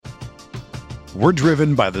We're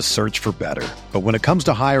driven by the search for better. But when it comes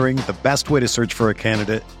to hiring, the best way to search for a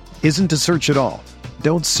candidate isn't to search at all.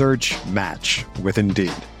 Don't search, match with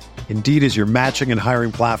Indeed. Indeed is your matching and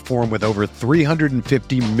hiring platform with over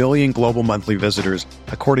 350 million global monthly visitors,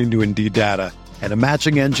 according to Indeed data, and a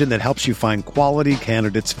matching engine that helps you find quality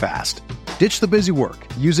candidates fast. Ditch the busy work.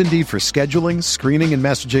 Use Indeed for scheduling, screening, and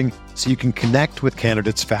messaging so you can connect with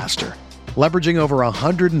candidates faster. Leveraging over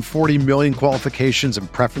 140 million qualifications and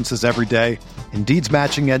preferences every day, Indeed's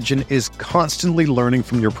matching engine is constantly learning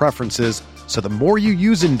from your preferences, so the more you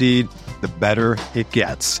use Indeed, the better it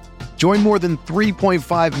gets. Join more than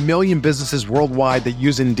 3.5 million businesses worldwide that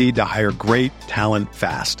use Indeed to hire great talent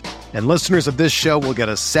fast. And listeners of this show will get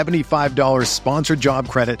a $75 sponsored job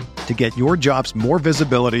credit to get your jobs more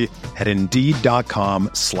visibility at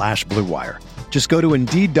Indeed.com/Blue Wire. Just go to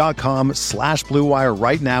Indeed.com/Blue Wire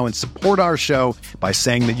right now and support our show by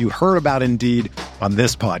saying that you heard about Indeed on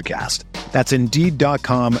this podcast. That's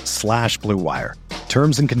Indeed.com/Blue Wire.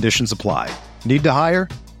 Terms and conditions apply. Need to hire?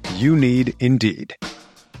 You need Indeed.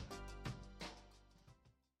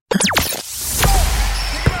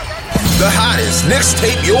 The hottest Knicks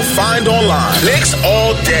tape you'll find online. Knicks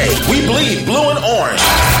all day. We bleed blue and orange.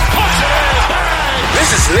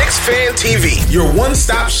 This is Knicks Fan TV, your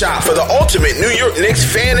one-stop shop for the ultimate New York Knicks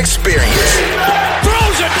fan experience.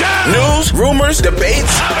 Throws it down. News, rumors,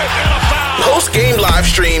 debates, post-game live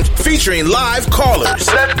streams featuring live callers.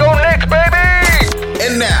 Let's go Knicks, baby!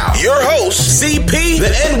 And now, your host, CP, the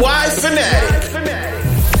NY Fanatic.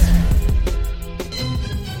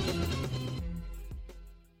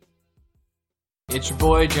 It's your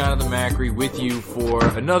boy, Jonathan Macri, with you for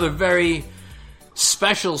another very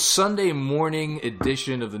special Sunday morning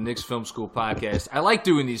edition of the Knicks Film School podcast. I like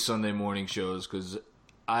doing these Sunday morning shows because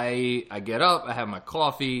I get up, I have my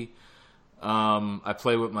coffee, I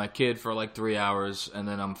play with my kid for like 3 hours, and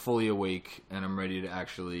then I'm fully awake and I'm ready to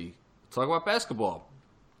actually talk about basketball,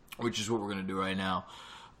 which is what we're going to do right now.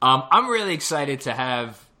 I'm really excited to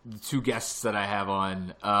have the two guests that I have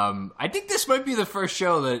on. I think this might be the first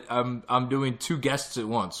show that I'm doing two guests at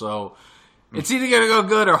once, so it's either going to go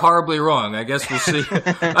good or horribly wrong. I guess we'll see.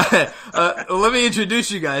 Let me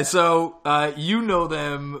introduce you guys. So you know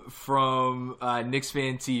them from Knicks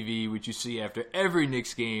Fan TV, which you see after every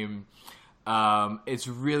Knicks game. It's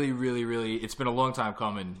really, really, really, it's been a long time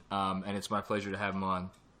coming, and it's my pleasure to have them on.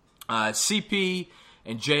 CP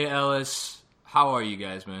and Jay Ellis, how are you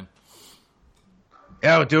guys, man?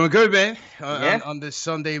 Yo, doing good, man. On this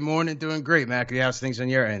Sunday morning, doing great, Macri. How's things on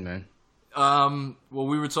your end, man? Well,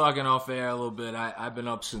 we were talking off air a little bit. I've been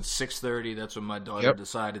up since 6:30. That's when my daughter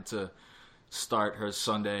decided to start her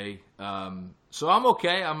Sunday. So I'm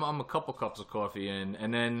okay. I'm a couple cups of coffee in.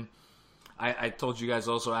 And then I told you guys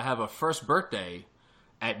also I have a first birthday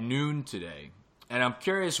at noon today. And I'm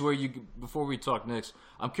curious before we talk Knicks,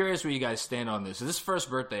 I'm curious where you guys stand on this. This first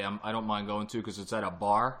birthday I don't mind going to because it's at a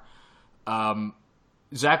bar.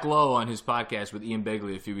 Zach Lowe on his podcast with Ian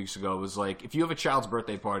Begley a few weeks ago was like, if you have a child's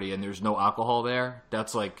birthday party and there's no alcohol there,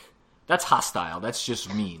 that's hostile. That's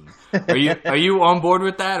just mean. Are you on board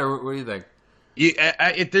with that, or what do you think?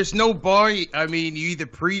 If there's no bar, I mean, you either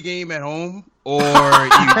pregame at home or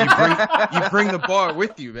you bring the bar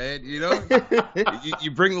with you, man. You know,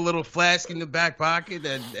 you bring a little flask in the back pocket,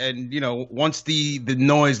 and you know, once the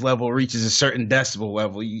noise level reaches a certain decibel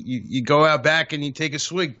level, you go out back and you take a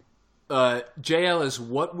swig. Jay Ellis,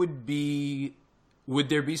 would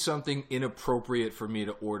there be something inappropriate for me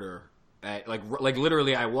to order? Like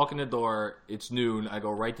literally, I walk in the door, it's noon, I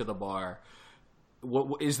go right to the bar.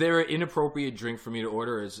 Is there an inappropriate drink for me to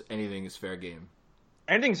order, or is anything is fair game?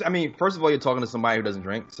 Anything's, I mean, first of all, you're talking to somebody who doesn't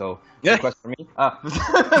drink, so yeah. Question for me.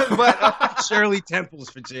 But Shirley Temples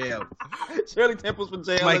for Jay Ellis. Shirley Temples for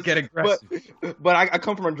Jay Ellis. Might get aggressive. But I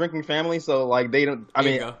come from a drinking family, so like they don't. I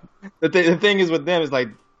mean, the thing is with them is like,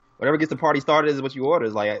 whatever gets the party started is what you order.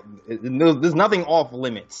 It's like there's nothing off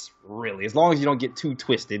limits, really, as long as you don't get too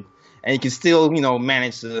twisted, and you can still, you know,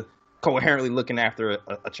 manage to coherently looking after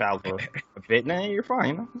a child for a bit. Nah, you're fine.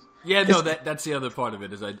 You know? Yeah, no, that's the other part of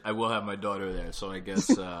it is I will have my daughter there, so I guess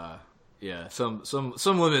yeah, some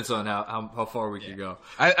limits on how far we can go.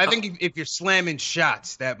 I think if you're slamming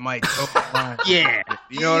shots, that might go on. Yeah,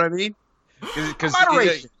 you know what I mean? Because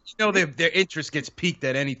you know their interest gets piqued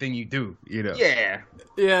at anything you do. You know. Yeah.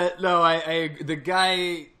 No, the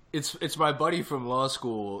guy. It's my buddy from law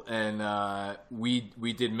school, and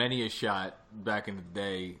we did many a shot back in the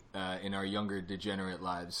day in our younger degenerate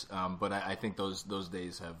lives. But I think those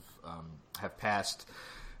days have passed,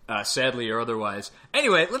 sadly or otherwise.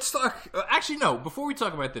 Anyway, let's talk. Actually, no. Before we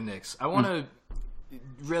talk about the Knicks, I want to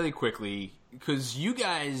really quickly, because you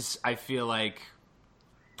guys, I feel like,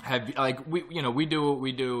 we do what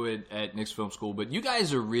we do at Knicks Film School, but you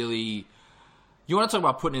guys are really, you want to talk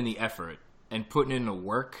about putting in the effort and putting in the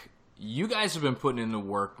work. You guys have been putting in the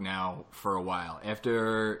work now for a while.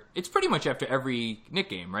 It's pretty much after every Knick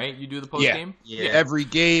game, right? You do the post game? Yeah, every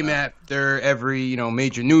game, after every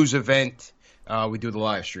major news event, we do the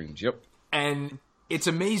live streams. Yep. And it's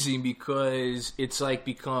amazing because it's like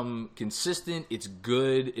become consistent. It's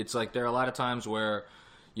good. It's like there are a lot of times where,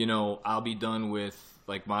 I'll be done with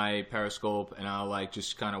like my Periscope and I'll like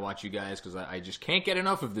just kind of watch you guys because I just can't get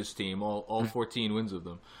enough of this team. All 14 wins of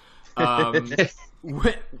them.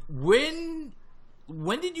 When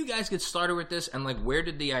did you guys get started with this, and like where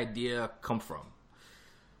did the idea come from?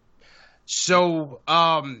 So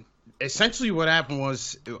essentially what happened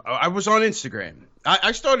was I was on Instagram.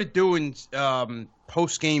 I started doing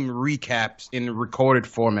post-game recaps in recorded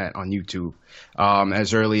format on YouTube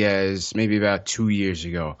as early as maybe about 2 years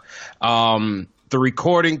ago. The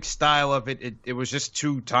recording style of it was just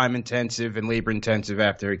too time-intensive and labor-intensive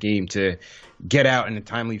after a game to get out in a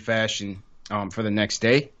timely fashion for the next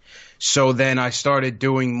day. So then I started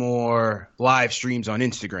doing more live streams on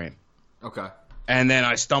Instagram. Okay. And then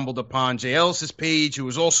I stumbled upon Jay Ellis's page, who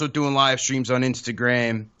was also doing live streams on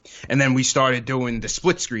Instagram. And then we started doing the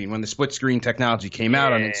split screen. When the split screen technology came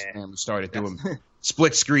out on Instagram, we started doing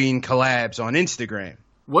split screen collabs on Instagram.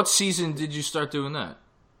 What season did you start doing that?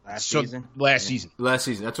 Last season. Last season.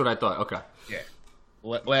 That's what I thought. Okay. Yeah.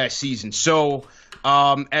 Last season. So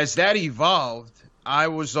as that evolved, I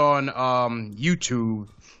was on YouTube,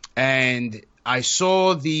 and I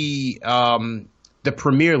saw the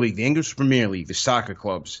Premier League, the English Premier League, the soccer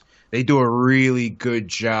clubs. They do a really good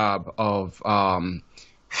job of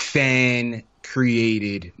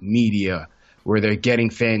fan-created media where they're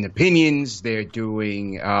getting fan opinions, they're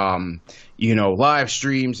doing, live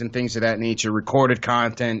streams and things of that nature, recorded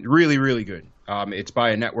content, really, really good. It's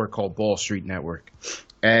by a network called Ball Street Network.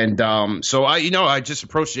 And so I just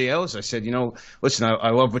approached Jay Ellis. I said, listen,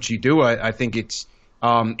 I love what you do. I think it's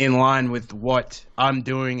in line with what I'm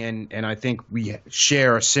doing, and I think we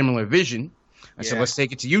share a similar vision. I said, let's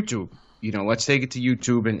take it to YouTube. Let's take it to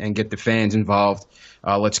YouTube and get the fans involved.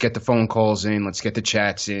 Let's get the phone calls in. Let's get the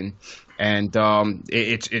chats in. And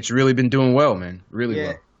it's really been doing well, man. Really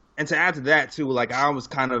well. And to add to that too, like I was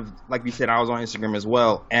kind of like you said, I was on Instagram as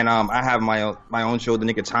well, and I have my own show, the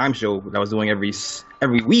Nick of Time show, that I was doing every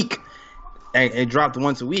week, and it dropped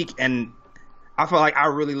once a week, and I felt like I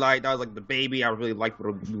was like the baby. I really liked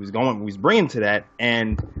what he was bringing to that,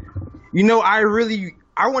 and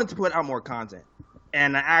I wanted to put out more content,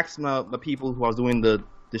 and I asked the people who I was doing the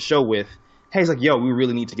show with. Hey, it's like, yo, we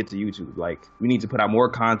really need to get to YouTube. Like, we need to put out more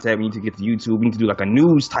content. We need to get to YouTube. We need to do like a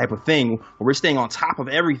news type of thing where we're staying on top of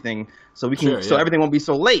everything, so we can, so everything won't be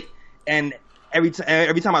so late. And every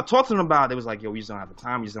time I talked to them about it, it was like, yo, we just don't have the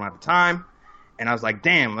time. We just don't have the time. And I was like,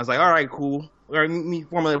 damn. I was like, all right, cool. All right, me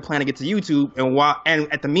formulate a plan to get to YouTube.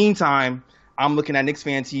 And at the meantime, I'm looking at Knicks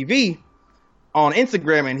Fan TV on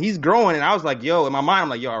Instagram, and he's growing. And I was like, yo, in my mind, I'm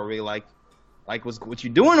like, yo, I really like what you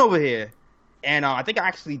doing over here. And I think I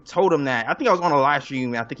actually told him that. I think I was on a live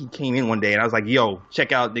stream, and I think he came in one day, and I was like, yo,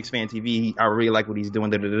 check out Knicks Fan TV. I really like what he's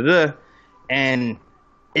doing, And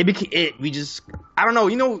I don't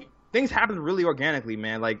know, things happen really organically,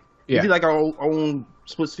 man. Like, we did like our own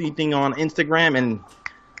split screen thing on Instagram, and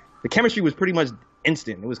the chemistry was pretty much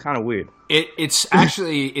instant. It was kind of weird. It's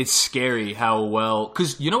scary how well,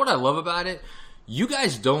 because you know what I love about it? You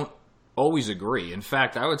guys don't always agree. In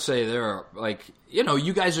fact, I would say there are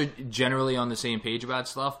you guys are generally on the same page about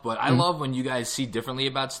stuff, but I love when you guys see differently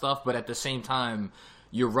about stuff, but at the same time,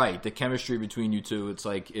 you're right. The chemistry between you two, it's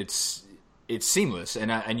like it's seamless,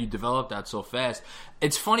 and you develop that so fast.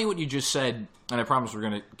 It's funny what you just said, and I promise we're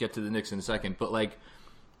going to get to the Knicks in a second, but like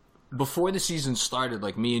before the season started,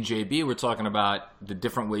 like me and JB were talking about the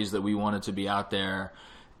different ways that we wanted to be out there,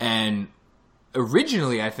 and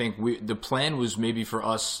originally, I think the plan was maybe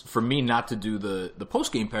for me not to do the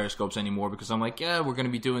post game periscopes anymore, because I'm like, we're going to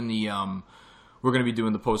be doing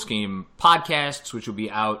the post game podcasts, which will be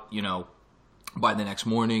out, by the next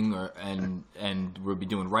morning, and we'll be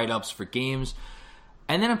doing write ups for games.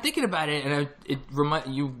 And then I'm thinking about it, and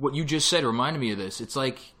what you just said reminded me of this. It's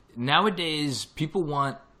like nowadays people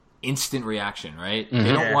want instant reaction, right? Mm-hmm.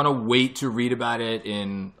 They don't want to wait to read about it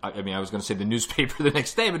in, I was going to say the newspaper the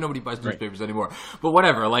next day, but nobody buys newspapers anymore. But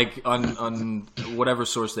whatever, like on whatever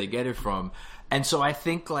source they get it from. And so I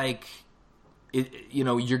think like,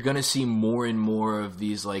 you're going to see more and more of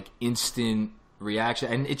these like instant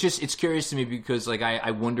reaction. And it's curious to me because like,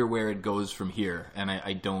 I wonder where it goes from here. And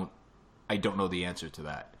I don't know the answer to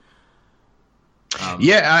that.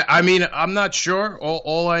 I mean, I'm not sure.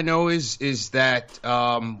 All I know is that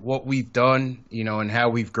what we've done, and how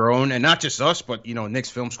we've grown, and not just us, but Knicks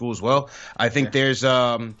Film School as well. I think there's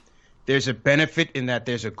a benefit in that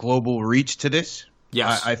there's a global reach to this.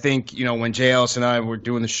 Yes. I think, when Jay Ellis and I were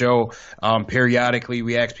doing the show, periodically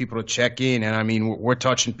we asked people to check in. And I mean, we're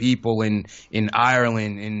touching people in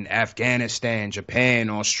Ireland, in Afghanistan, Japan,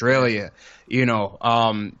 Australia,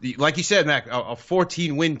 like you said, Mac, a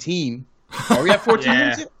 14-win team. Are we at 14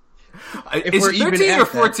 wins? Is it 13 or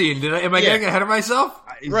 14? Am I getting ahead of myself?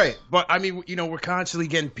 Right. But, I mean, we're constantly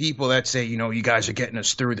getting people that say, you guys are getting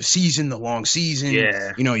us through the season, the long season.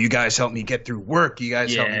 Yeah. You guys help me get through work. You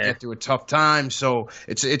guys help me get through a tough time. So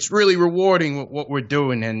it's really rewarding what we're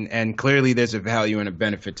doing. And clearly there's a value and a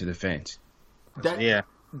benefit to the fans.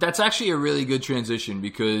 That's actually a really good transition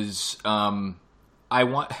because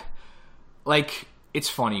it's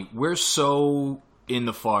funny. We're so in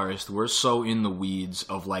the forest. We're so in the weeds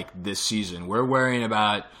of this season. We're worrying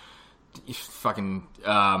about fucking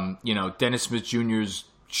Dennis Smith Jr.'s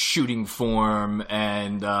shooting form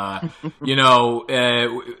and how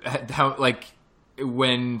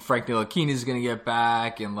when Frank Ntilikina is going to get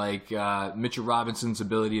back and Mitchell Robinson's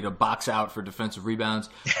ability to box out for defensive rebounds.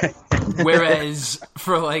 Whereas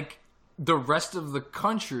for the rest of the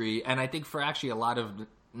country, and I think for actually a lot of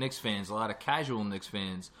Knicks fans, a lot of casual Knicks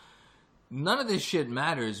fans, none of this shit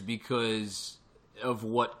matters because of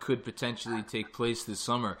what could potentially take place this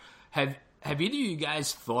summer. Have either of you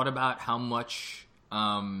guys thought about how much,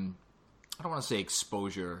 I don't want to say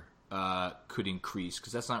exposure could increase,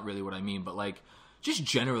 because that's not really what I mean, but just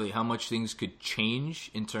generally how much things could change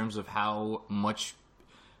in terms of how much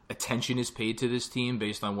attention is paid to this team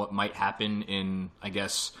based on what might happen in, I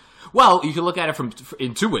guess, well, you can look at it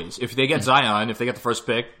in two ways. If they get Zion, if they get the first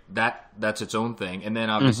pick, that's its own thing. And then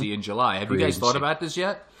obviously in July. Have you guys thought about this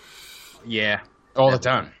yet? Yeah. All the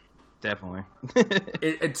time. Definitely.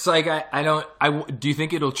 It's do you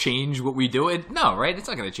think it'll change what we do? No, right? It's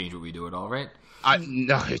not going to change what we do at all, right?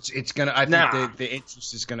 No, it's going to, I think the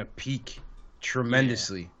interest is going to peak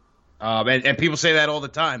tremendously. Yeah. And people say that all the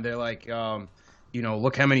time. They're like,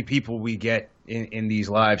 look how many people we get in these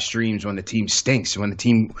live streams when the team stinks. When the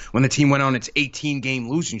team went on its 18-game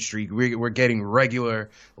losing streak, we're getting regular,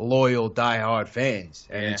 loyal, diehard fans.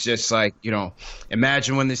 And it's just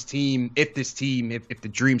imagine when if the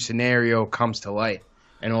dream scenario comes to light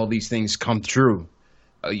and all these things come true.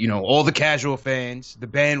 All the casual fans, the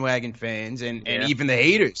bandwagon fans, and even the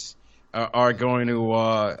haters are going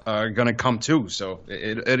to come too. So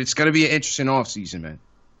it's going to be an interesting offseason,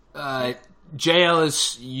 man. Jay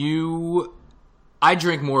Ellis, I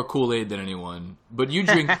drink more Kool-Aid than anyone, but you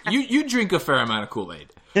drink you drink a fair amount of Kool-Aid.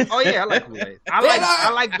 Oh yeah, I like Kool-Aid.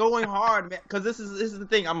 I like going hard, man. Because this is the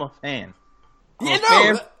thing. I'm a fan.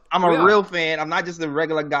 I'm a real fan. I'm not just a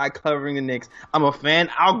regular guy covering the Knicks. I'm a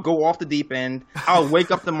fan. I'll go off the deep end. I'll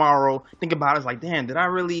wake up tomorrow, think about it. It's like, damn, did I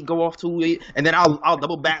really go off too late? And then I'll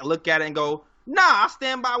double back, look at it, and go, nah, I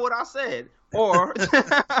stand by what I said. Or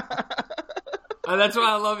that's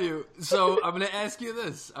why I love you. So I'm going to ask you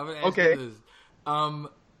this.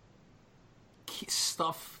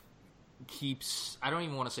 Stuff keeps, I don't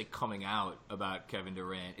even want to say coming out about Kevin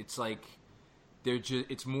Durant. It's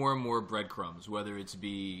it's more and more breadcrumbs, whether it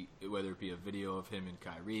be a video of him and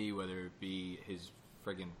Kyrie, whether it be his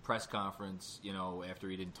friggin' press conference, after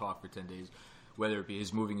he didn't talk for 10 days, whether it be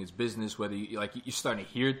his moving his business, whether you're starting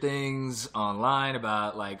to hear things online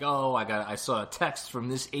about I saw a text from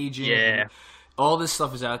this agent. Yeah. All this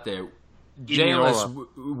stuff is out there. JLS,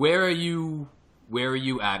 where are you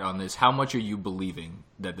at on this? How much are you believing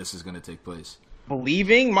that this is going to take place?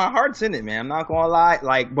 Believing? My heart's in it, man. I'm not going to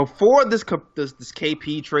lie. Before this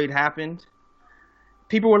KP trade happened,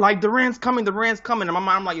 people were like, Durant's coming. In my mind,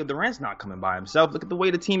 I'm like, yo, Durant's not coming by himself. Look at the way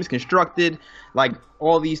the team is constructed.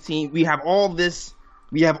 All these teams, we have all this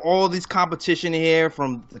competition here,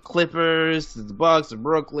 from the Clippers to the Bucks to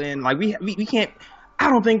Brooklyn. We can't. I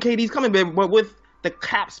don't think KD's coming, baby. But with the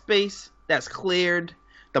cap space that's cleared,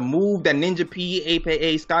 the move that Ninja P,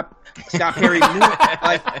 aka Scott Perry,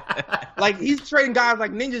 he's trading guys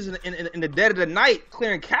like ninjas in the dead of the night,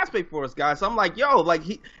 clearing cap space for us, guys. So I'm like, yo,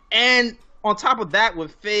 and on top of that,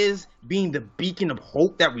 with Fizz being the beacon of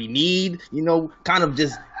hope that we need, kind of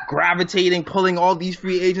just gravitating, pulling all these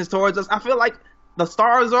free agents towards us, I feel like the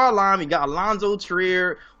stars are aligned. We got Alonzo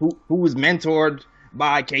Trier, who was mentored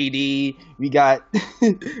by KD. We got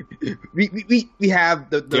we have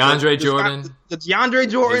the DeAndre Jordan, the DeAndre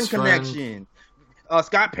Jordan connection.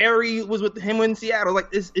 Scott Perry was with him in Seattle.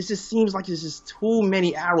 It just seems like there's just too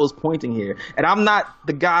many arrows pointing here. And I'm not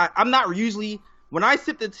the guy. I'm not usually, when I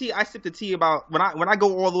sip the tea about when I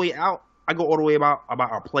go all the way out. I go all the way about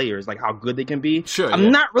our players, like how good they can be. Sure,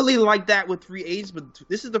 I'm not really like that with free agents, but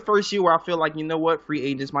this is the first year where I feel like, you know what, free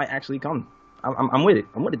agents might actually come. I'm with it.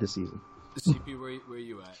 I'm with it this season. CP, where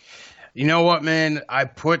you at? You know what, man? I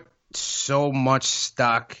put so much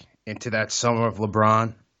stock into that summer of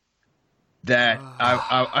LeBron that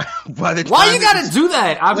by the time why you got to do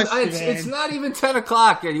that? It's not even 10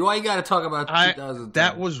 o'clock. Why you got to talk about 2010?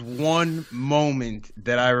 That was one moment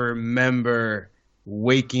that I remember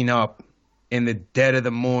waking up in the dead of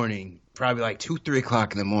the morning, probably like 2-3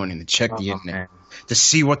 o'clock in the morning, to check the internet to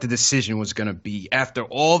see what the decision was going to be after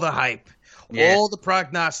all the hype. Yeah. All the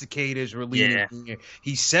prognosticators were leading here.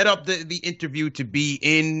 He set up the interview to be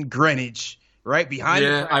in Greenwich, right behind.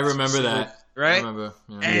 Yeah, I remember that. Right? I remember.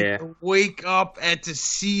 Yeah. And to wake up and to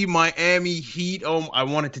see Miami Heat, I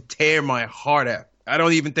wanted to tear my heart out. I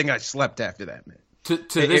don't even think I slept after that, man. To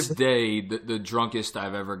this day, the drunkest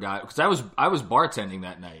I've ever got, because I was bartending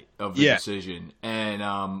that night of the decision, and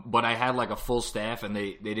but I had like a full staff, and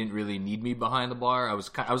they didn't really need me behind the bar. I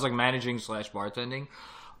was like managing / bartending.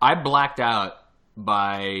 I blacked out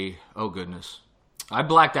by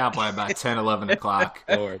about 10, 11 o'clock.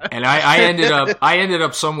 Lord. And I ended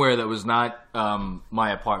up somewhere that was not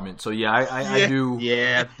my apartment. So I do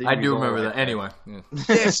remember that. Anyway.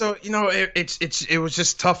 Yeah, so it was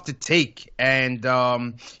just tough to take. And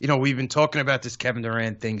we've been talking about this Kevin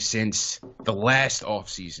Durant thing since the last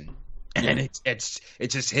offseason. And it's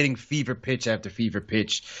just hitting fever pitch after fever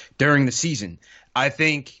pitch during the season. I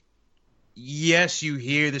think, yes, you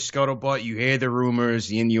hear the scuttlebutt, you hear the rumors,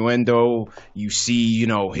 the innuendo. You see,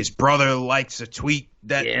 his brother likes a tweet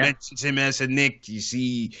that mentions him as a Knick. You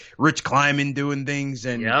see Rich Kleiman doing things,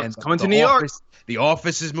 and coming to New York. The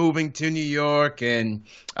office is moving to New York, and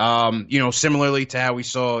similarly to how we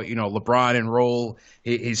saw, LeBron enroll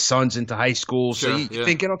his sons into high school. Sure, so you're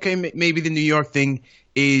thinking, okay, maybe the New York thing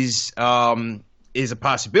is a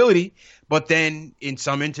possibility. But then in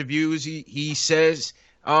some interviews, he says,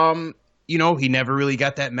 he never really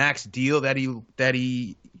got that max deal that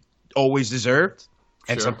he always deserved.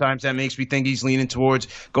 And sometimes that makes me think he's leaning towards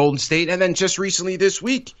Golden State. And then just recently this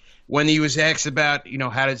week, when he was asked about,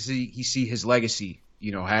 how does he see his legacy?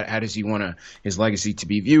 How does he want his legacy to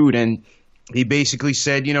be viewed? And he basically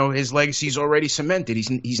said, his legacy is already cemented.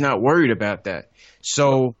 He's not worried about that.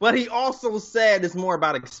 So, but he also said it's more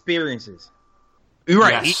about experiences.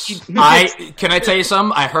 Right. Yes. Can I tell you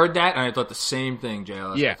something? I heard that, and I thought the same thing,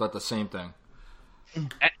 JL. Yeah. I thought the same thing.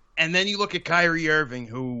 And then you look at Kyrie Irving,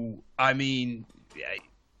 who,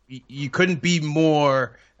 you couldn't be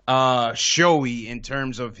more showy in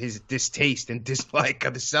terms of his distaste and dislike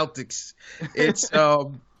of the Celtics. It's,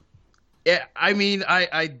 I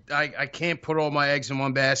can't put all my eggs in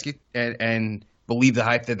one basket and believe the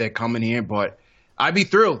hype that they're coming here, but I'd be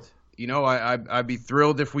thrilled. I'd be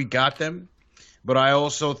thrilled if we got them. But I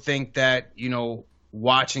also think that,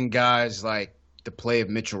 watching guys like the play of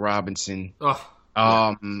Mitchell Robinson,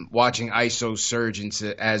 watching ISO surge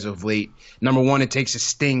as of late, number one, it takes a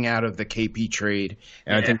sting out of the KP trade.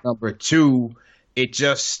 And I think number two, it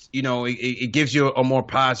just, it gives you a more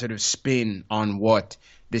positive spin on what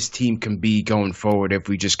this team can be going forward if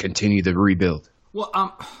we just continue the rebuild.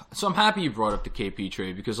 Well, so I'm happy you brought up the KP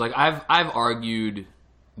trade because, I've argued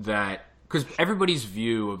that. Because everybody's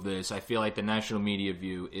view of this, I feel like the national media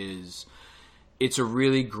view is it's a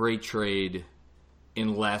really great trade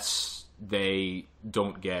unless they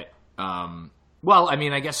don't get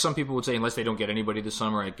I guess some people would say unless they don't get anybody this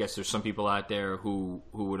summer. I guess there's some people out there who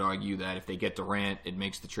would argue that if they get Durant, it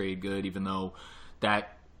makes the trade good, even though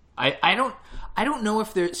that I don't know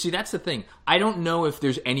if there. See, that's the thing. I don't know if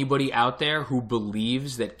there's anybody out there who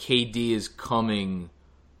believes that KD is coming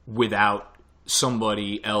without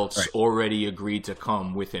somebody else already agreed to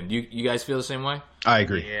come with him. Do you guys feel the same way? I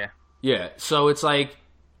agree. Yeah. So it's like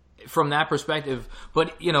from that perspective,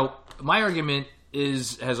 but my argument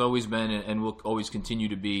has always been and will always continue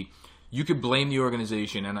to be, you could blame the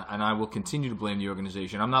organization, and I will continue to blame the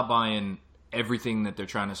organization. I'm not buying everything that they're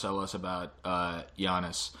trying to sell us about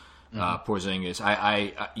Giannis. Porzingis.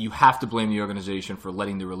 You have to blame the organization for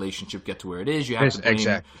letting the relationship get to where it is. You have to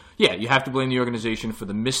blame, you have to blame the organization for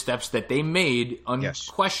the missteps that they made,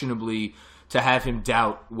 unquestionably, to have him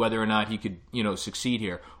doubt whether or not he could, succeed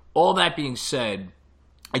here. All that being said,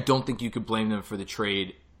 I don't think you could blame them for the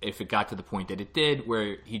trade if it got to the point that it did,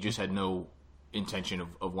 where he just had no intention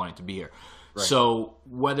of wanting to be here. Right. So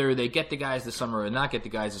whether they get the guys this summer or not get the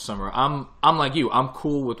guys this summer, I'm like you. I'm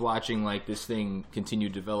cool with watching this thing continue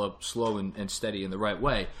to develop slow and steady in the right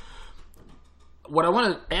way. What I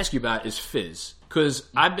want to ask you about is Fizz. Because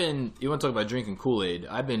you want to talk about drinking Kool-Aid,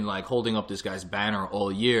 I've been like holding up this guy's banner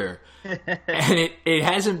all year. And it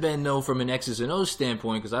hasn't been, though, from an X's and O's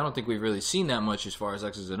standpoint, because I don't think we've really seen that much as far as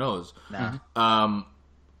X's and O's. Nah.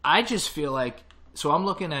 I just feel like, so I'm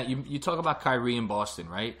looking at, you talk about Kyrie in Boston,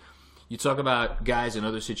 right? You talk about guys in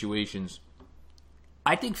other situations.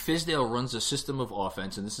 I think Fizdale runs a system of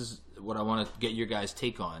offense, and this is what I want to get your guys'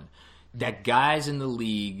 take on, that guys in the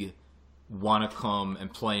league want to come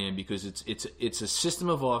and play in because it's a system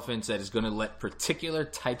of offense that is going to let particular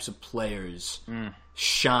types of players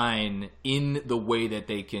shine in the way that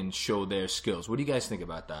they can show their skills. What do you guys think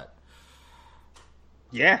about that?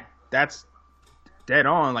 Yeah, that's dead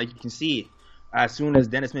on. Like, you can see as soon as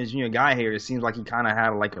Dennis Smith Jr. got here, it seems like he kind of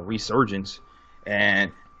had like a resurgence.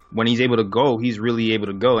 And when he's able to go, he's really able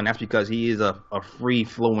to go. And that's because he is a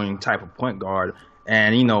free-flowing type of point guard.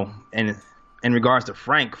 And, and in regards to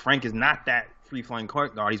Frank is not that free-flowing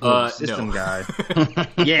point guard. He's more of a system guy.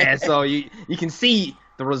 Yeah, so you can see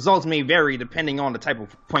the results may vary depending on the type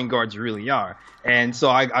of point guards you really are. And so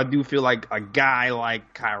I do feel like a guy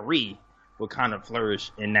like Kyrie will kind of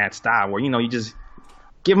flourish in that style where, you just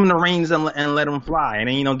give him the reins and let him fly. And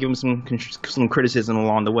then, give him some criticism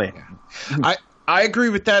along the way. I agree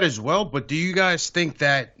with that as well, but do you guys think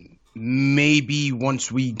that maybe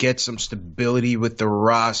once we get some stability with the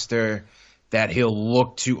roster that he'll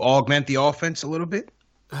look to augment the offense a little bit?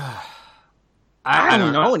 I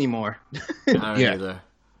don't know anymore. I don't either.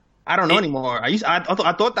 I don't know anymore. I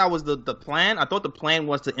thought that was the plan. I thought the plan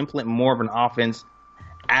was to implement more of an offense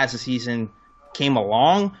as the season came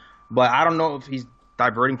along, but I don't know if he's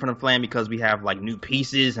diverting from the plan because we have like new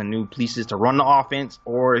pieces to run the offense,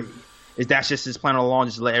 or is that just his plan all along,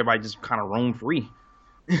 just to let everybody just kind of roam free?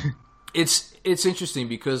 It's interesting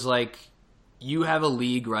because like you have a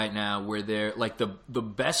league right now where they're like the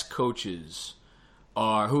best coaches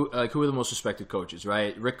who are the most respected coaches,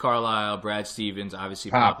 right? Rick Carlisle, Brad Stevens,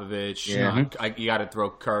 obviously Popovich. Yeah. You got to throw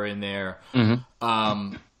Kerr in there.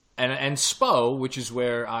 Mm-hmm. And Spo, which is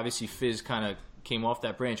where obviously Fizz kind of came off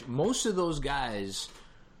that branch. Most of those guys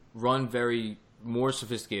run very more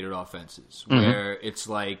sophisticated offenses where it's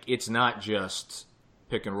like it's not just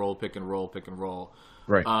pick and roll.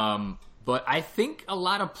 Right. But I think a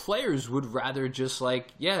lot of players would rather just like,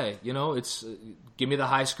 it's give me the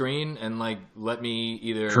high screen and like let me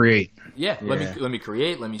either create. Yeah, let me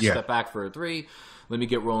create. Let me step back for a three. Let me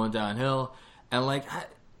get rolling downhill. And like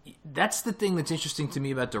that's the thing that's interesting to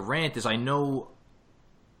me about Durant is I know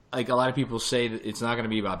like a lot of people say that it's not going to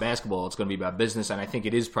be about basketball. It's going to be about business, and I think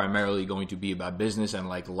it is primarily going to be about business and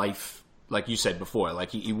like life, like you said before.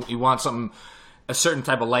 Like he wants a certain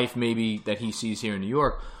type of life maybe that he sees here in New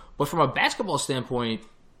York. But from a basketball standpoint,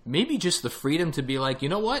 maybe just the freedom to be like, you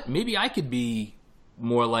know what? Maybe I could be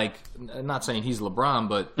more like, I'm not saying he's LeBron,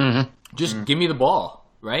 but just give me the ball,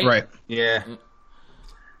 right? Right. Yeah.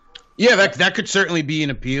 Yeah, that could certainly be an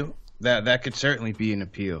appeal. That could certainly be an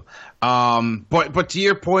appeal. But to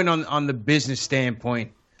your point on the business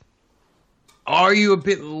standpoint, are you a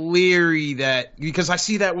bit leery that because I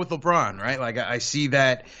see that with LeBron, right? Like I see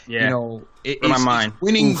that is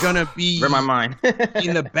winning gonna be in my mind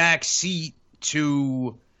in the back seat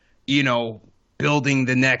to building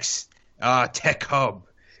the next tech hub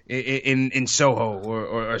in Soho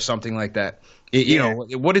or something like that.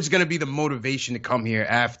 What is going to be the motivation to come here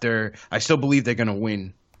after? I still believe they're going to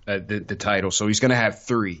win the title, so he's going to have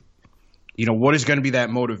 3. What is going to be that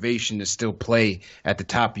motivation to still play at the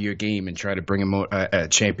top of your game and try to bring a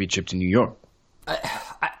championship to New York?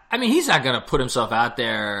 I mean, he's not going to put himself out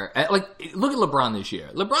there. Like, look at LeBron this year.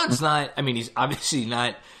 LeBron's not. I mean, he's obviously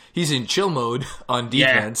not. He's in chill mode on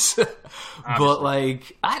defense. Yeah, but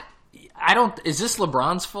like, I don't. Is this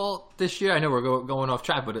LeBron's fault this year? I know we're going off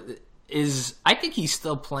track, but I think he's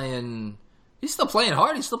still playing. He's still playing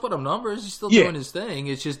hard. He's still putting up numbers. He's still doing his thing.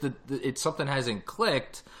 It's just that something hasn't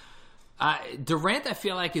clicked. Durant, I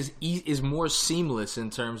feel like is more seamless in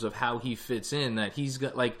terms of how he fits in. That he's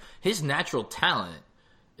got like his natural talent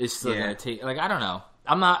is still going to take. Like I don't know.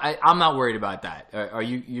 I'm not worried about that. Are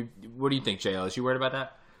you? What do you think, JL? Is you worried about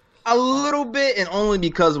that? A little bit, and only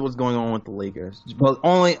because of what's going on with the Lakers. But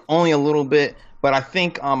only a little bit. But I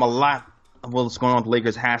think a lot of what's going on with the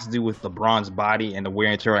Lakers has to do with LeBron's body and the wear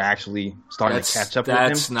and tear actually starting to catch up with him.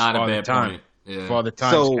 That's not a bad point. Yeah. For the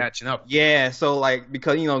time catching up. Yeah, so like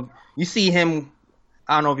because you see him.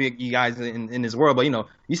 I don't know if you guys in this world, but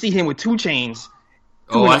you see him with 2 chains.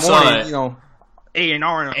 2 in the morning,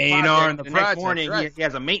 A&R in the project. The next morning right. he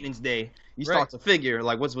has a maintenance day. You start to figure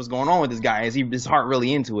like what's going on with this guy. Is his heart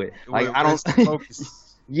really into it? Like I don't.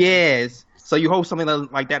 Yes. So you hope something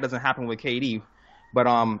like that doesn't happen with KD. But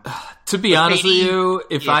to be honest with you,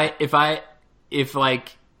 if if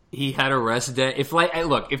like he had a rest day, if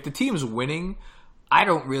the team's winning, I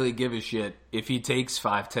don't really give a shit if he takes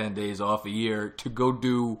 5-10 days off a year to go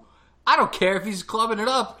do. I don't care if he's clubbing it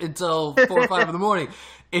up until 4 or 5 in the morning.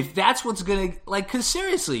 If that's what's gonna because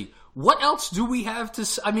seriously, what else do we have to?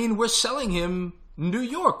 I mean, we're selling him New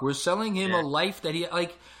York. We're selling him a life that he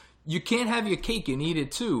like. You can't have your cake and eat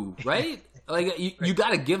it too, right? Like you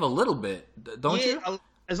got to give a little bit, don't you?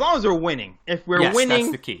 As long as we're winning. If we're winning,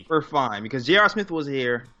 that's the key. We're fine. Because J.R. Smith was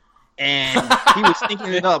here, and he was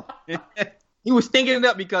thinking it up. He was thinking it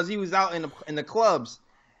up because he was out in the clubs.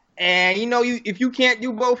 And if you can't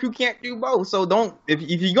do both, you can't do both. So don't. If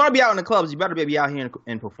you're gonna be out in the clubs, you better be out here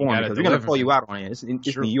and perform because we're gonna call you out on it. It's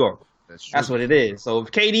New York. That's what it is. So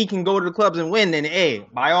if KD can go to the clubs and win, then hey,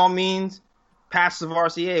 by all means, passive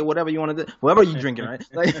RCA, whatever you want to do, whatever you're drinking, right?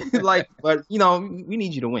 But we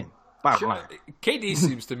need you to win. KD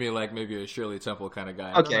seems to me like maybe a Shirley Temple kind of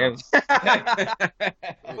guy. Okay.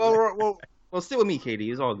 well, still with me,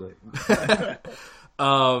 KD. It's all good.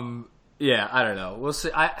 Yeah, I don't know. We'll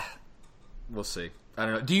see. We'll see. I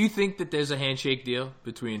don't know. Do you think that there's a handshake deal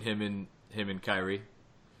between him and Kyrie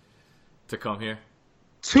to come here?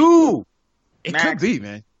 It could be,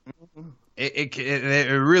 man.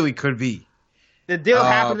 It really could be. The deal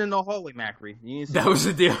happened in the hallway, Macri. That was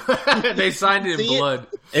the deal. They signed it in blood.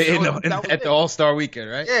 At the All-Star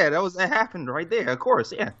weekend, right? Yeah, that happened right there. Of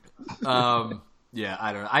course, yeah. Yeah,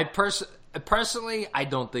 I don't know. Personally, I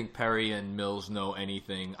don't think Perry and Mills know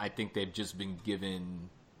anything. I think they've just been given,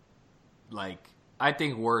 I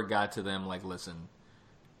think word got to them, listen,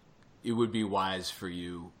 it would be wise for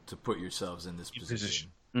you to put yourselves in this position.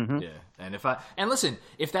 Mm-hmm. Yeah, and listen,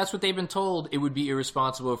 if that's what they've been told, it would be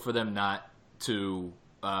irresponsible for them not to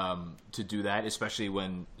do that, especially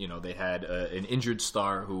when they had an injured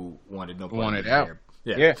star who wanted no part of it. Out.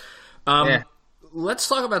 Yeah. Let's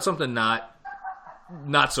talk about something not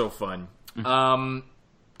so fun.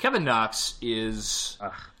 Kevin Knox is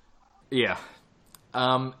he's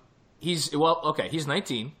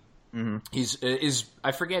 19. Mm-hmm. He's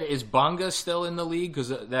I forget, is Bonga still in the league?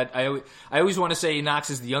 Because I always want to say Knox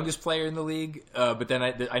is the youngest player in the league, but then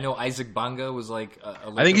I know Isaac Bonga was like a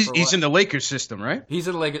Laker. I think he's in the Lakers system, right? He's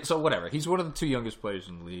in the Lakers, so whatever. He's one of the 2 youngest players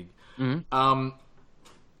in the league. Mm-hmm.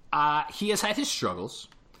 He has had his struggles.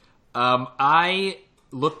 I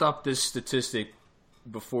looked up this statistic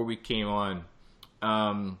before we came on,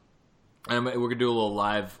 and we're gonna do a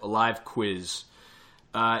live quiz.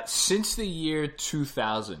 Since the year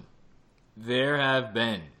 2000, there have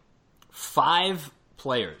been 5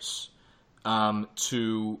 players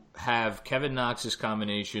to have Kevin Knox's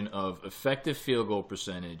combination of effective field goal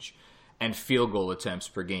percentage and field goal attempts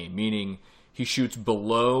per game, meaning he shoots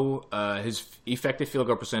below his effective field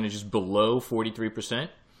goal percentage is below 43%.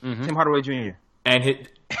 Mm-hmm. Tim Hardaway Jr. And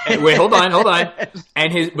wait, hold on.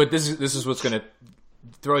 But this is what's going to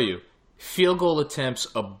throw you. Field goal attempts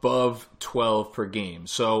above 12 per game.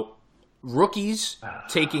 So rookies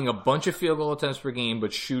taking a bunch of field goal attempts per game,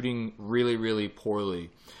 but shooting really, really poorly.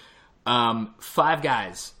 5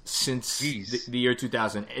 guys since the year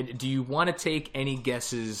 2000. Do you want to take any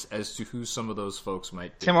guesses as to who some of those folks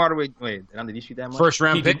might be? Tim Hardaway. Wait, did he shoot that much? First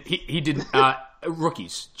round pick. He didn't.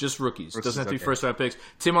 Rookies, just rookies. Doesn't have to be first round picks.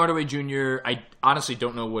 Tim Hardaway Jr. I honestly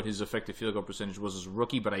don't know what his effective field goal percentage was as a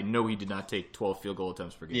rookie, but I know he did not take 12 field goal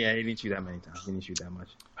attempts per game. Yeah, he didn't shoot that many times. He didn't shoot that much.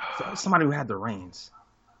 So, somebody who had the reins.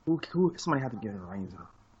 Who? Somebody had to get the reins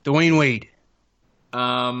up. Dwayne Wade.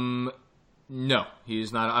 No, he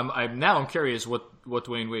is not. I'm curious what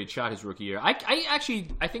Dwayne Wade shot his rookie year. I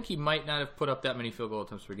think he might not have put up that many field goal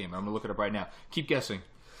attempts per game. I'm gonna look it up right now. Keep guessing.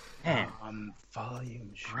 Man,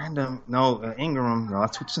 volume. Random. No, Ingram. No,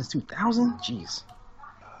 that's since 2000. Jeez.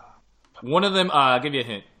 One of them. I'll give you a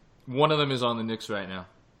hint. One of them is on the Knicks right now.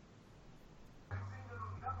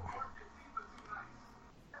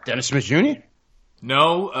 Dennis Smith Jr.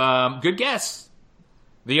 No. Good guess.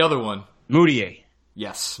 The other one. Moutier.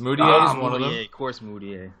 Yes, Moutier is one of them. Of course,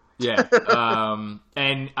 Moutier. Yeah,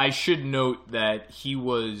 and I should note that he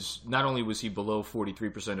was not only was he below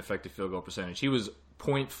 43% effective field goal percentage, he was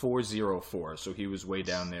 .404, so he was way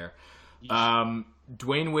down there.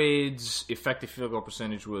 Dwayne Wade's effective field goal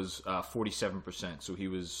percentage was 47%, so he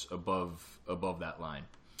was above that line.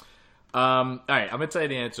 All right, I'm gonna tell you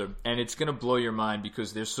the answer, and it's gonna blow your mind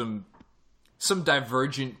because there's some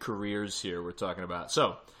divergent careers here we're talking about.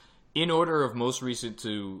 So, in order of most recent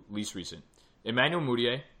to least recent, Emmanuel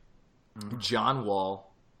Mudiay, John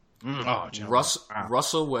Wall,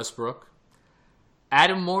 Russell Westbrook,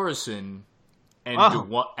 Adam Morrison, and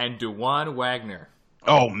DeJuan Wagner.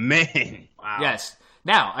 Oh, man. Wow. Yes.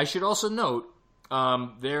 Now, I should also note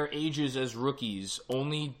their ages as rookies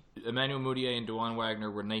only Emmanuel Mudiay and Dewan Wagner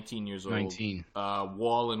were 19 years old. 19.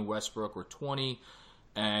 Wall and Westbrook were 20,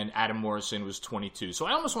 and Adam Morrison was 22. So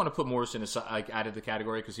I almost want to put Morrison aside, out of the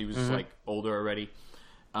category because he was older already.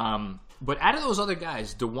 But out of those other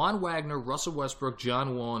guys, Dewan Wagner, Russell Westbrook,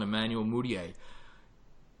 John Wall, and Emmanuel Mudiay,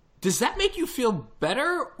 does that make you feel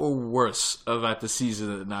better or worse about the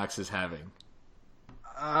season that Knox is having?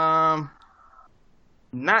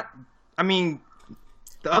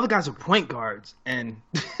 The other guys are point guards, and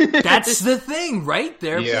that's the thing, right?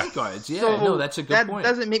 They're point guards. Yeah, so no, that's a good point.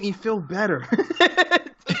 That doesn't make me feel better.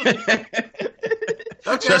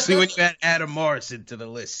 Especially when you add Adam Morrison to the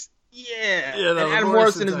list. Yeah, and Adam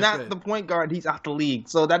Morrison is not the point guard; he's out the league,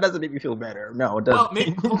 so that doesn't make me feel better. No, it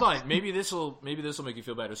doesn't. Well, hold on, maybe this will make you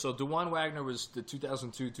feel better. So, Dewan Wagner was the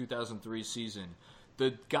 2002-2003 season.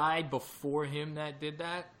 The guy before him that did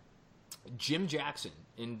that, Jim Jackson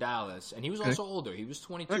in Dallas, and he was also older. He was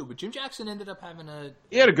 22, but Jim Jackson ended up having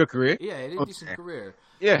he had a good career. Yeah, he had a decent career.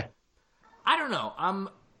 Yeah, I don't know.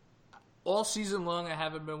 All season long, I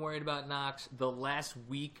haven't been worried about Knox. The last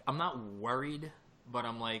week, I'm not worried, but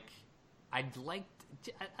I'm like, I'd like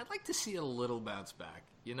to see a little bounce back,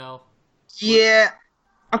 you know? Yeah,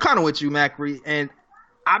 I'm kind of with you, Macri, and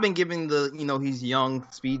I've been giving the he's young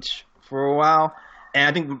speech for a while, and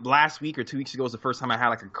I think last week or 2 weeks ago was the first time I had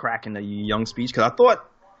like a crack in the young speech because I thought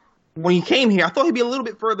when he came here, I thought he'd be a little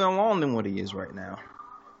bit further along than what he is right now,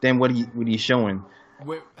 than what he's showing.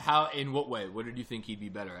 How? In what way? What did you think he'd be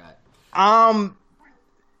better at?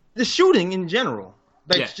 The shooting in general,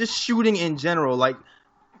 just shooting in general, like.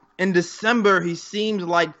 In December, he seems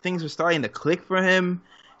like things are starting to click for him.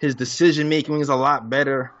 His decision making is a lot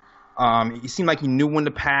better. He seemed like he knew when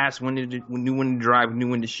to pass, knew when to drive, knew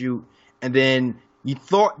when to shoot. And then you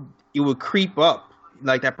thought it would creep up,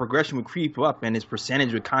 like that progression would creep up, and his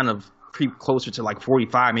percentage would kind of creep closer to like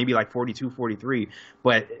 45, maybe like 42, 43.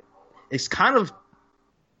 But it's kind of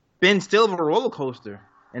been still of a roller coaster,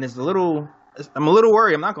 and I'm a little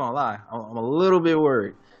worried. I'm not gonna lie, I'm a little bit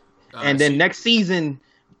worried. And then next season,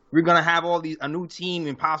 we're going to have a new team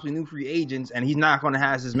and possibly new free agents, and he's not going to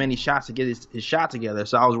have as many shots to get his shot together.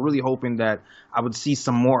 So I was really hoping that I would see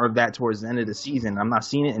some more of that towards the end of the season. I'm not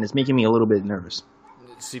seeing it, and it's making me a little bit nervous.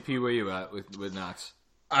 CP, where you at with Knox?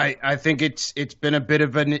 I think it's been a bit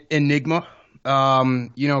of an enigma.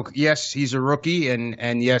 Yes, he's a rookie,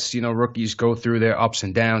 and yes, rookies go through their ups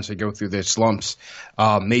and downs. They go through their slumps.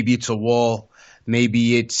 Maybe it's a wall.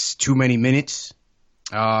 Maybe it's too many minutes.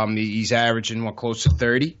 He's averaging close to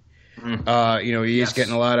 30. He is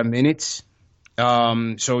getting a lot of minutes.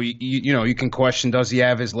 So you can question, does he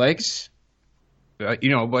have his legs?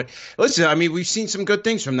 But listen, we've seen some good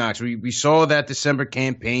things from Knox. We saw that December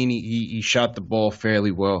campaign. He shot the ball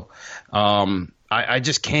fairly well. I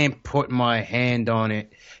just can't put my hand on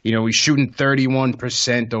it. He's shooting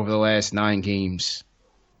 31% over the last 9 games.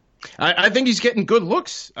 I think he's getting good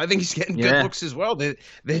looks. I think he's getting good looks as well. They're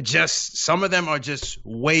just, some of them are just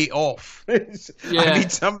way off.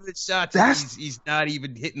 Some of the shots, he's not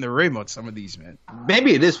even hitting the rim on some of these, man.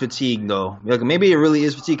 Maybe it is fatigue, though. Maybe it really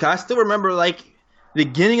is fatigue. I still remember, the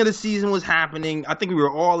beginning of the season was happening. I think we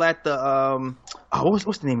were all at the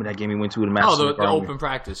what's the name of that game we went to? The open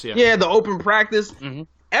practice. Yeah, the open practice. Mm-hmm.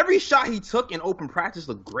 Every shot he took in open practice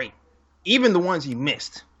looked great. Even the ones he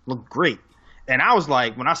missed looked great. And I was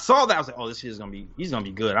like, when I saw that, I was like, oh, this shit he's gonna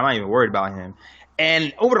be good. I'm not even worried about him.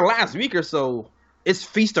 And over the last week or so, it's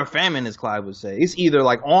feast or famine, as Clyde would say. It's either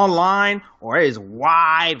online or it is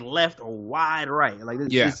wide left or wide right.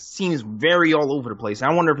 It seems very all over the place.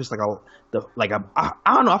 And I wonder if it's I don't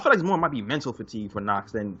know. I feel like it's more might be mental fatigue for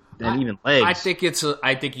Knox than even legs. I think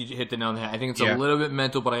you hit the nail on the head. I think it's a little bit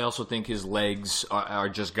mental, but I also think his legs are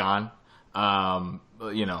just gone. I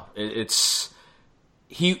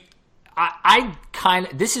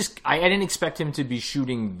didn't expect him to be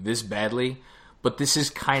shooting this badly, but this is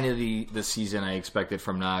kind of the season I expected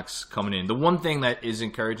from Knox coming in. The one thing that is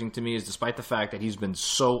encouraging to me is, despite the fact that he's been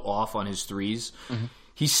so off on his threes,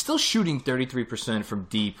 he's still shooting 33% from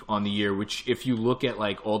deep on the year, which if you look at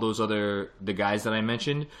all those the guys that I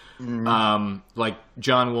mentioned, like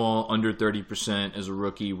John Wall under 30% as a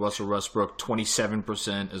rookie, Russell Westbrook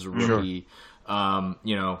 27% as a rookie,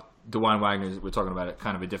 Dewan Wagner, we're talking about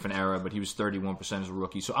kind of a different era, but he was 31% as a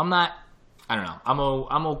rookie. So I don't know.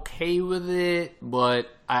 I'm okay with it, but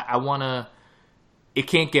I want to. It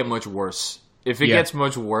can't get much worse. If it gets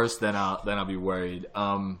much worse, then I'll be worried.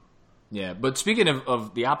 But speaking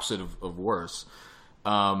of the opposite of worse,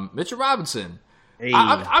 Mitchell Robinson. Hey.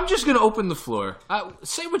 I'm just gonna open the floor.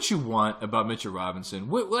 Say what you want about Mitchell Robinson.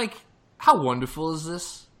 How wonderful is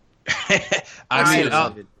this?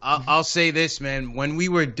 I'll say this, man. When we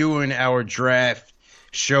were doing our draft,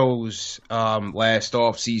 shows last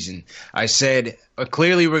offseason. I said,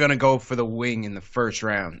 clearly we're going to go for the wing in the first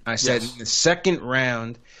round. I said in the second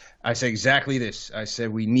round, I said exactly this. I said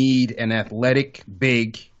we need an athletic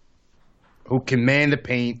big who can man the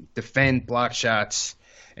paint, defend, block shots,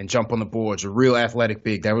 and jump on the boards. A real athletic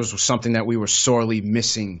big. That was something that we were sorely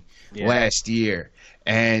missing last year.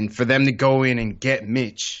 And for them to go in and get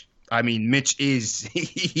Mitch, I mean, Mitch is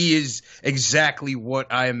exactly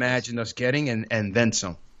what I imagined us getting, and then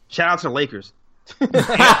some. Shout out to the Lakers.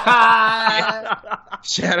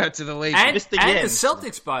 Shout out to the Lakers. And the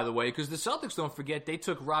Celtics, by the way, because the Celtics, don't forget, they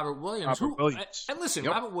took Robert Williams. And listen,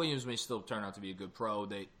 Robert Williams may still turn out to be a good pro.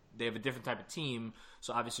 They have a different type of team,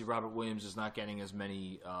 so obviously Robert Williams is not getting as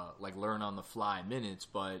many learn on the fly minutes,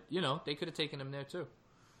 but they could have taken him there too.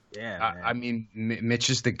 Yeah, I mean, Mitch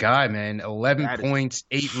is the guy, man. 11 points,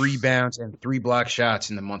 8 rebounds, and 3 block shots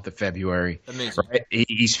in the month of February. Amazing. Right?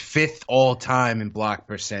 He's 5th all time in block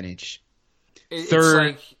percentage.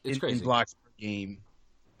 Third in blocks per game.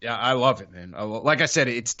 Yeah, I love it, man. Like I said,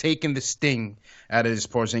 it's taken the sting out of this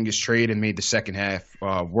Porzingis trade and made the second half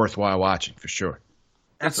worthwhile watching for sure.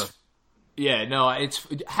 It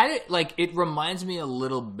reminds me a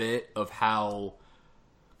little bit of how,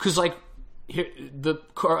 because the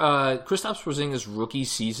Kristaps Porzingis rookie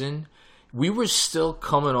season, we were still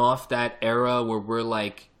coming off that era where we're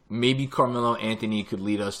like, maybe Carmelo Anthony could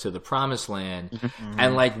lead us to the promised land,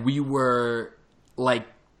 and we were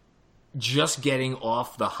just getting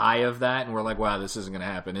off the high of that, and we're like, wow, this isn't going to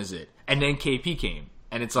happen, is it? And then KP came,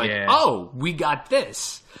 and it's like, oh, we got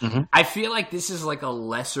this. I feel like this is like a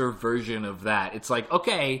lesser version of that. It's like,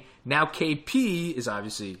 okay, now KP is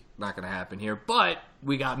obviously not going to happen here, but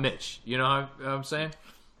we got Mitch. You know what I'm saying?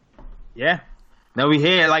 Yeah. No, we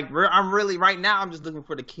here. I'm really right now. I'm just looking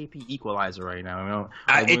for the KP equalizer right now.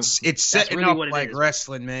 It's setting really up like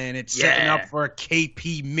wrestling, man. It's setting up for a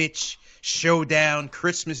KP Mitch showdown,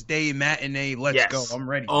 Christmas Day matinee. Let's go. I'm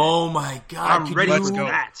ready. Oh my God, I'm ready for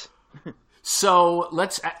that. So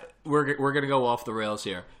we're gonna go off the rails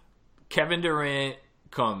here. Kevin Durant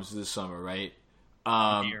comes this summer, right?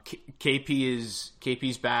 KP's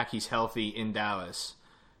back. He's healthy in Dallas.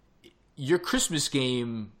 Your Christmas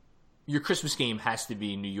game has to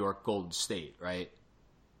be New York Golden State, right?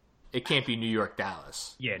 It can't be New York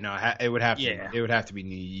Dallas. Yeah, no, it would have to. It would have to be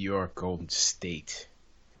New York Golden State.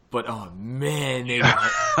 But oh man, New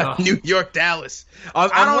York Dallas.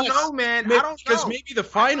 I don't know, man. I don't know, because maybe the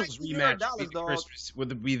finals rematch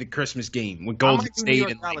would be the Christmas game with Golden State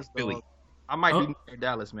and Dallas, Philly. I might do New York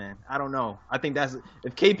Dallas, man. I don't know. I think that's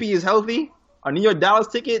if KP is healthy, a New York Dallas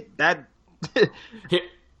ticket. That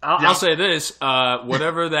I'll say this: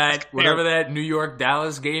 whatever that New York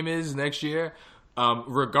Dallas game is next year,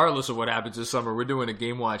 regardless of what happens this summer, we're doing a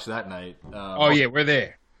game watch that night. We're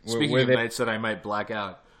there. Speaking of nights that I might black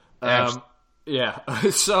out. So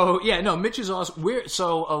Mitch is awesome. There's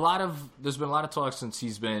been a lot of talk since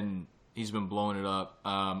he's been blowing it up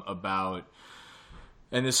about,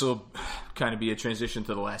 and this will kind of be a transition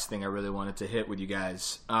to the last thing I really wanted to hit with you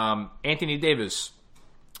guys. Anthony Davis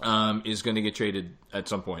is going to get traded at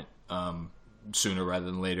some point, sooner rather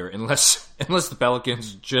than later, unless the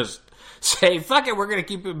Pelicans just say, fuck it, we're going to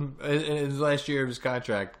keep him in his last year of his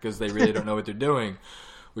contract because they really don't know what they're doing,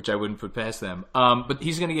 which I wouldn't put past them. But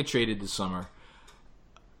he's going to get traded this summer.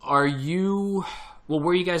 Where are you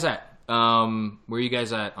guys at? Where are you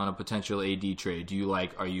guys at on a potential AD trade?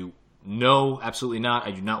 No, absolutely not.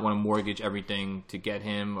 I do not want to mortgage everything to get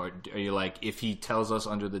him. Or are you like, if he tells us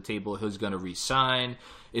under the table he's going to re-sign?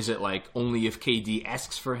 Is it like only if KD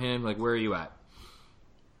asks for him? Like, where are you at?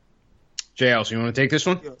 JL, so you want to take this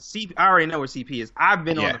one? I already know where CP is. I've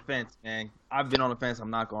been on the fence, man. I've been on the fence. I'm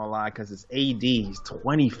not going to lie, because it's AD. He's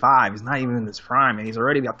 25. He's not even in his prime, and he's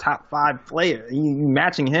already a top 5 player. You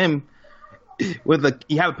matching him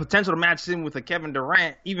you have a potential to match him with a Kevin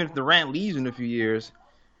Durant, even if Durant leaves in a few years.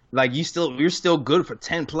 Like you're still good for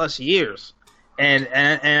 10 plus years, and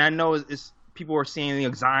I know it's people are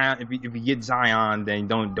saying Zion. If you get Zion, then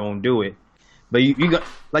don't do it. But you got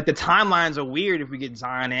the timelines are weird if we get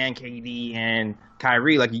Zion and KD and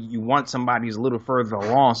Kyrie. Like you want somebody who's a little further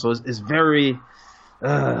along. So it's very.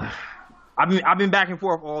 I've been back and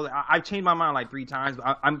forth all. I've changed my mind like 3 times.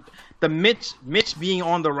 The Mitch being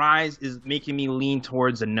on the rise is making me lean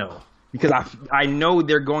towards a no. Because I know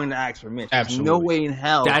they're going to ask for Mitch. Absolutely. There's no way in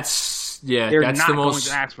hell. They're not going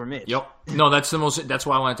to ask for Mitch. Yep. No, that's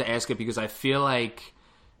why I wanted to ask it, because I feel like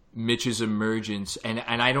Mitch's emergence, and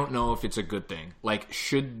I don't know if it's a good thing. Like,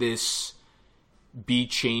 should this be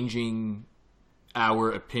changing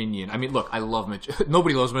our opinion? I mean, look, I love Mitch.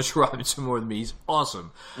 Nobody loves Mitch Robinson more than me. He's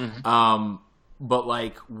awesome. Mm-hmm. but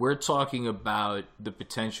like we're talking about the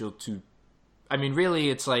potential to. I mean, really,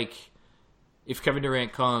 it's like if Kevin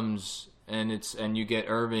Durant comes and you get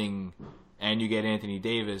Irving and you get Anthony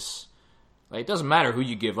Davis. Like, it doesn't matter who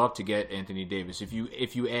you give up to get Anthony Davis. If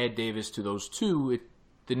you add Davis to those two,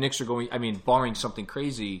 the Knicks are going. I mean, barring something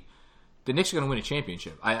crazy, the Knicks are going to win a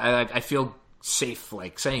championship. I feel safe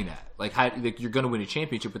like saying that. Like you're going to win a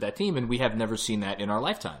championship with that team, and we have never seen that in our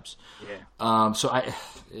lifetimes. Yeah. So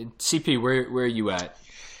CP, where are you at?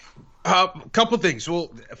 A couple things.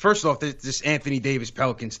 Well, first off, this Anthony Davis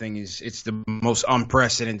Pelicans thing it's the most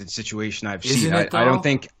unprecedented situation I've seen.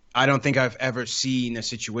 I don't think I've ever seen a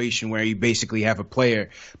situation where you basically have a player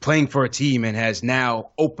playing for a team and has now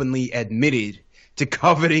openly admitted to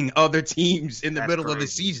coveting other teams in the middle of the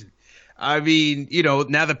season. I mean,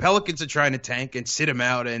 now the Pelicans are trying to tank and sit him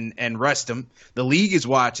out and rest him. The league is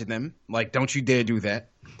watching them. Like, don't you dare do that.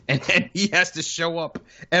 And then he has to show up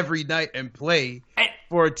every night and play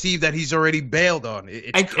for a team that he's already bailed on.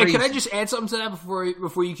 It's crazy. And can I just add something to that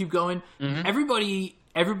before you keep going? Mm-hmm.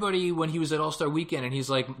 Everybody, when he was at All-Star Weekend, and he's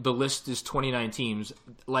like, the list is 29 teams.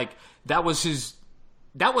 Like that was his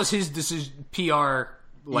decision, PR.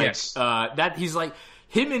 Like yes. That he's like,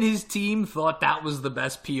 him and his team thought that was the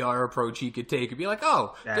best PR approach he could take and be like,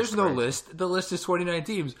 oh, there's no list. The list is 29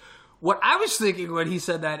 teams. What I was thinking when he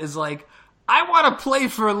said that is like, I want to play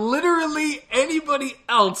for literally anybody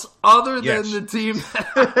else other than the team.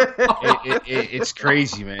 It's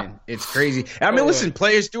crazy, man. It's crazy. I mean, listen,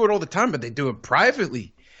 players do it all the time, but they do it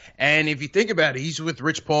privately. And if you think about it, he's with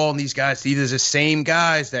Rich Paul and these guys. These are the same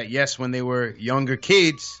guys that, yes, when they were younger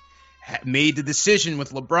kids, made the decision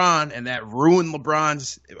with LeBron, and that ruined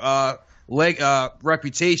LeBron's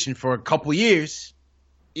reputation for a couple years.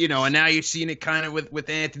 And now you're seeing it kind of with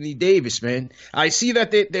Anthony Davis, man. I see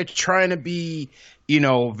that they're trying to be,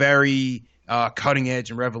 very cutting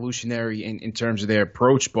edge and revolutionary in terms of their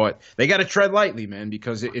approach, but they got to tread lightly, man,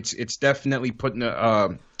 because it's definitely putting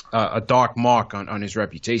a dark mark on his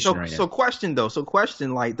reputation right now. So question,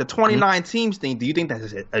 like the 29 teams thing, do you think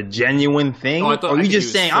that's a genuine thing? Or are you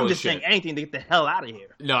just saying, I'm just saying anything to get the hell out of here?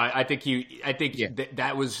 No, I think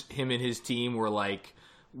that was him and his team were like,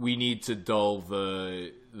 we need to dull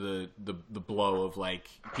the blow of like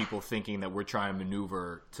people thinking that we're trying to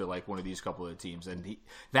maneuver to like one of these couple of teams, and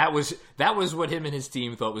that was what him and his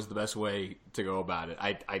team thought was the best way to go about it.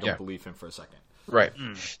 I don't believe him for a second. Right.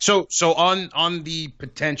 So on the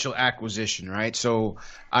potential acquisition, right? So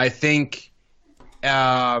I think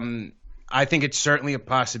it's certainly a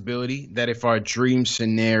possibility that if our dream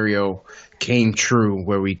scenario came true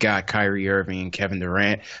where we got Kyrie Irving and Kevin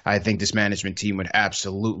Durant, I think this management team would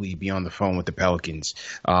absolutely be on the phone with the Pelicans,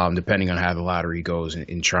 depending on how the lottery goes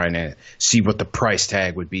in trying to see what the price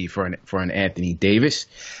tag would be for an Anthony Davis.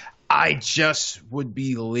 I just would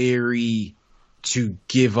be leery to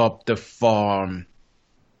give up the farm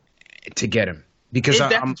to get him. Because is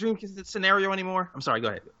that the dream scenario anymore? I'm sorry, go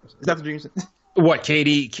ahead. Is that the dream scenario? What,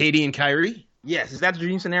 KD and Kyrie? Yes, is that the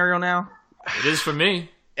dream scenario now? It is for me.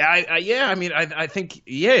 I think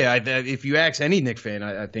if you ask any Knicks fan,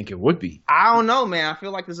 I think it would be. I don't know, man. I feel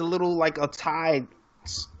like there's a little like a tide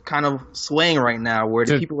kind of swaying right now where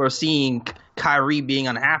the people are seeing Kyrie being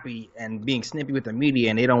unhappy and being snippy with the media,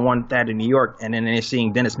 and they don't want that in New York. And then they're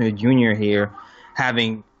seeing Dennis Smith Jr. here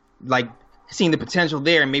having like seeing the potential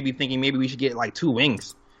there and maybe thinking maybe we should get like 2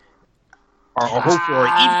 wings. Or hope for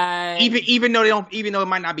it, even though it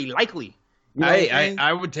might not be likely. You know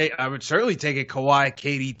I would certainly take a Kawhi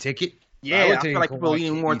KD ticket. Yeah, I feel like people are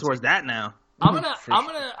leaning more towards that now. I'm gonna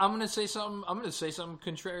say something. I'm gonna say something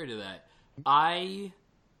contrary to that. I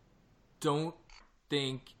don't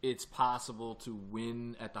think it's possible to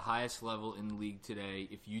win at the highest level in the league today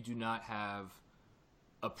if you do not have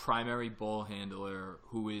a primary ball handler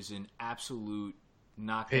who is an absolute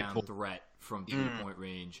knockdown threat from 3-point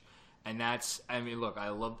range. And that's, I mean, look, I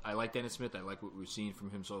like Dennis Smith. I like what we've seen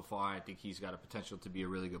from him so far. I think he's got a potential to be a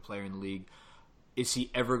really good player in the league. Is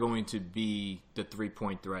he ever going to be the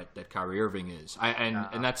 3-point threat that Kyrie Irving is?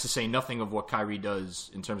 And that's to say nothing of what Kyrie does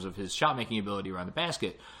in terms of his shot making ability around the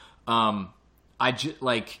basket. I'm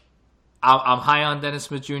high on Dennis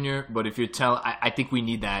Smith Jr., but if you're I think we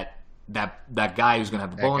need that guy who's going to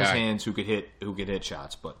have the ball in his hands who could hit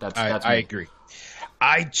shots. But that's I agree.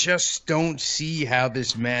 I just don't see how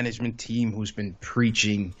this management team who's been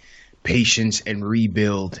preaching patience and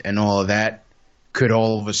rebuild and all of that could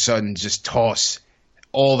all of a sudden just toss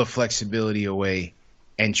all the flexibility away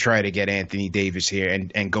and try to get Anthony Davis here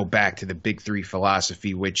and go back to the big three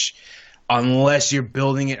philosophy, which unless you're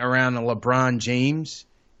building it around a LeBron James,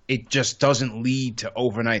 it just doesn't lead to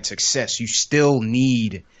overnight success. You still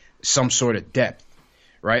need some sort of depth.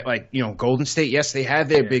 right? Like, Golden State, yes, they had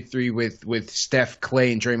their big three with Steph,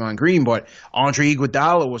 Clay, and Draymond Green, but Andre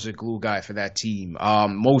Iguodala was a glue guy for that team.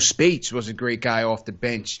 Mo Spates was a great guy off the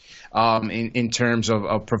bench in terms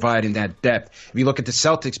of providing that depth. If you look at the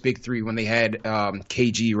Celtics' big three, when they had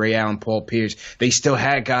KG, Ray Allen, Paul Pierce, they still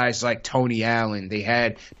had guys like Tony Allen. They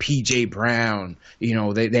had P.J. Brown.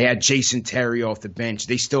 They had Jason Terry off the bench.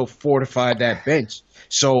 They still fortified that bench.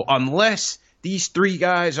 So unless these three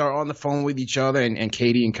guys are on the phone with each other and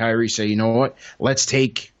KD and Kyrie say, you know what, let's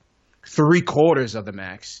take 3/4 of the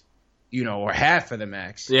max, or half of the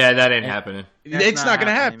max. Yeah, that ain't happening. It's not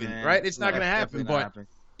going to happen, right? It's not going to happen. But,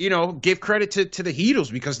 give credit to the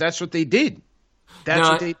Heatles because that's what they did. That's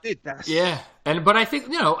what they did. But I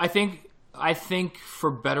think, I think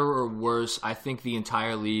for better or worse, I think the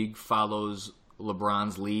entire league follows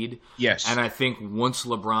LeBron's lead. Yes. And I think once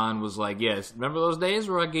LeBron was like, yes, remember those days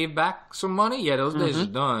where I gave back some money? Yeah, those days are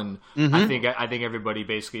done. Mm-hmm. I think everybody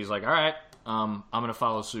basically is like, all right, I'm going to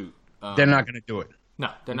follow suit. They're not going to do it. No,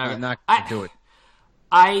 they're not going to do it.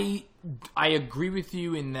 I agree with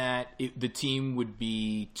you in that the team would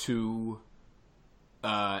be too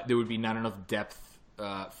there would be not enough depth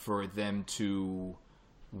for them to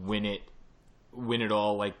win it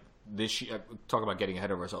all like this year. Talk about getting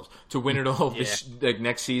ahead of ourselves to win it all this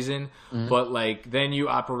next season. Mm-hmm. But then you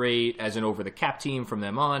operate as an over the cap team from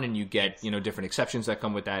them on, and you get different exceptions that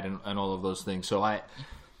come with that and all of those things. So I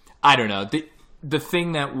don't know. The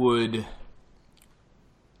thing that would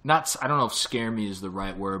not, I don't know if scare me is the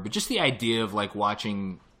right word, but just the idea of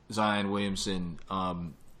watching Zion Williamson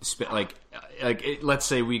let's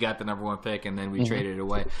say we got the number 1 pick and then we traded it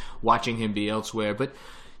away, watching him be elsewhere. But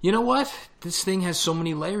you know what? This thing has so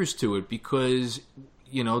many layers to it because,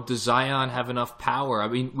 does Zion have enough power? I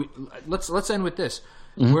mean, let's end with this.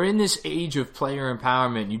 Mm-hmm. We're in this age of player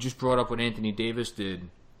empowerment. You just brought up what Anthony Davis did.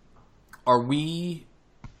 Are we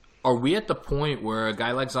at the point where a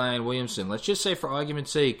guy like Zion Williamson, let's just say for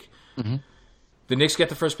argument's sake, the Knicks get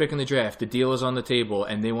the first pick in the draft, the deal is on the table,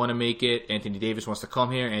 and they want to make it. Anthony Davis wants to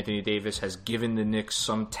come here. Anthony Davis has given the Knicks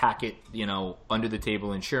some tacket, under the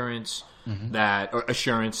table insurance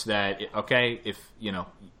assurance that okay, if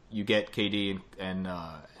you get KD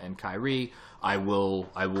and Kyrie, I will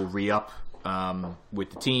re-up with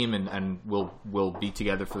the team and we'll be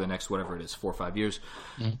together for the next whatever it is, 4 or 5 years.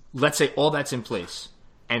 Mm-hmm. Let's say all that's in place,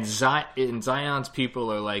 and Zion's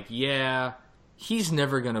people are like, yeah, he's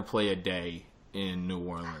never gonna play a day in New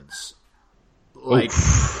Orleans.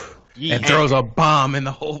 And throws a bomb in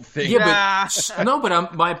the whole thing. Yeah,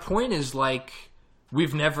 but my point is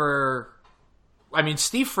we've never. I mean,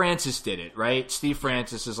 Steve Francis did it, right? Steve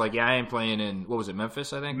Francis is like, yeah, I ain't playing in, what was it,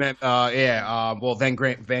 Memphis, I think? Well, then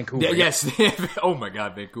Vancouver. Yeah, yes. Oh, my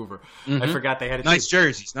God, Vancouver. Mm-hmm. I forgot they had a nice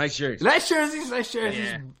jerseys. Nice jerseys.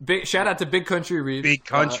 Yeah. Big, shout out to Big Country Reed. Big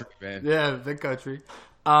Country, man. Yeah, Big Country.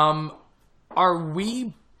 Are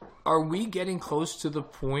we getting close to the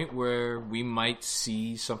point where we might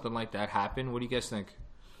see something like that happen? What do you guys think?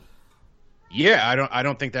 Yeah, I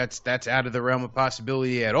don't think that's out of the realm of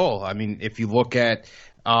possibility at all. I mean, if you look at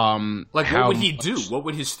what would he do? What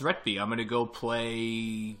would his threat be? I'm going to go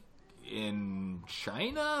play in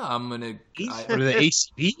China. I'm going to go to the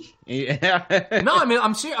ACB. No, I mean,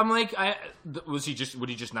 I'm serious. I'm like, would he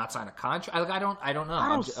just not sign a contract? I don't know. I don't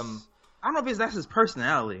know if that's his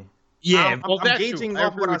personality. Yeah, I'm gauging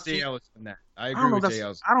off what I see. I agree with Jay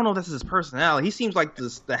Ellis. I don't know if that's his personality. He seems like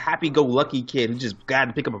the happy-go-lucky kid who just got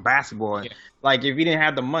to pick up a basketball. And, if he didn't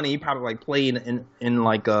have the money, he probably played in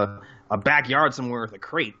a backyard somewhere with a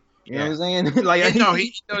crate. You know what I'm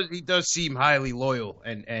saying? He does seem highly loyal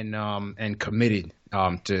and committed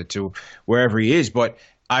to wherever he is. But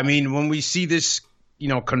I mean, when we see this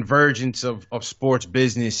convergence of sports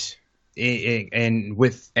business and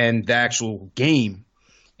the actual game,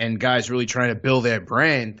 and guys really trying to build their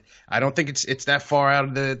brand, I don't think it's that far out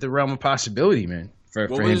of the realm of possibility, man. For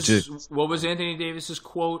him to. What was Anthony Davis's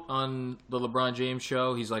quote on the LeBron James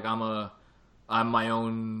show? He's like, I'm my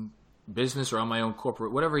own business, or I'm my own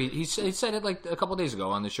corporate, whatever. He said it a couple days ago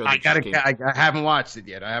on the show. I haven't watched it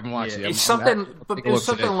yet. It's something, but it was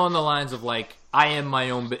something along the lines of I am my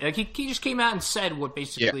own. He just came out and said what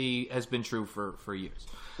basically has been true for years.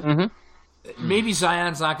 Mm-hmm. Maybe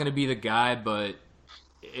Zion's not going to be the guy, but.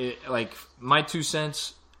 My 2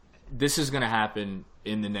 cents, this is going to happen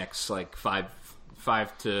in the next 5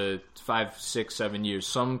 to 5, 6, 7 years.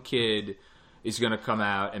 Some kid is going to come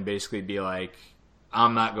out and basically be like,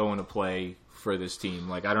 I'm not going to play for this team.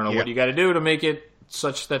 I don't know what you got to do to make it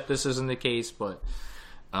such that this isn't the case, but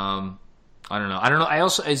I don't know. I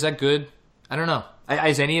also, is that good? I don't know.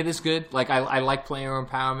 Is any of this good? I like player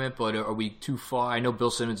empowerment, but are we too far? I know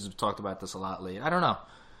Bill Simmons has talked about this a lot lately. I don't know.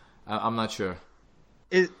 I'm not sure.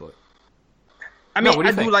 I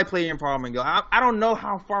do like player empowerment. Though I don't know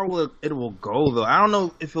how far it will go though. I don't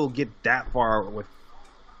know if it'll get that far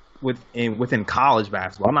within college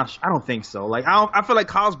basketball. I don't think so. Like I feel like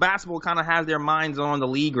college basketball kind of has their minds on the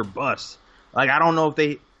league or bust. Like I don't know if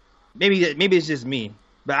they maybe it's just me,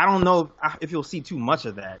 but I don't know if you'll see too much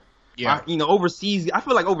of that. Yeah, overseas. I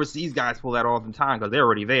feel like overseas guys pull that all the time because they're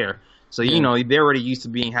already there. So they're already used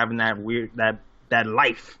to having that weird that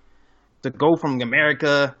life. To go from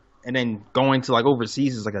America and then going to like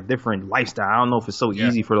overseas is like a different lifestyle. I don't know if it's so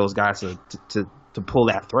easy for those guys to pull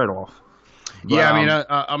that thread off. But, I mean,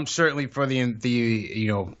 I'm certainly for the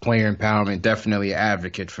player empowerment. Definitely an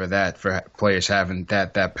advocate for that, for players having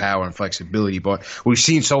that power and flexibility. But we've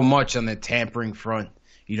seen so much on the tampering front.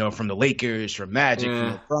 From the Lakers, from Magic,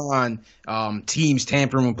 from LeBron, teams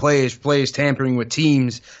tampering with players tampering with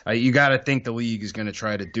teams. You got to think the league is going to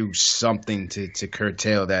try to do something to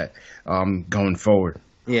curtail that going forward.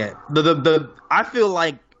 Yeah, I feel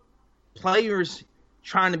like players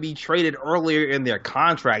trying to be traded earlier in their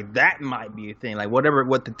contract, that might be a thing. Like what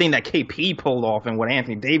the thing that KP pulled off and what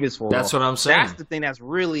Anthony Davis pulled off. That's what I'm saying. That's the thing that's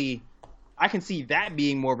really, I can see that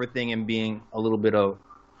being more of a thing and being a little bit of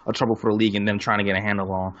a trouble for the league and them trying to get a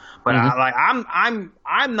handle on. But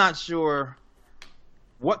I'm not sure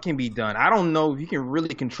what can be done. I don't know if you can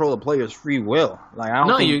really control a player's free will. Like I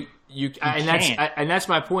don't think you and that's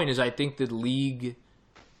my point. Is I think the league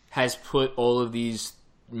has put all of these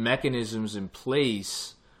mechanisms in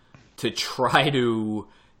place to try to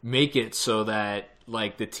make it so that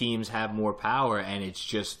like the teams have more power, and it's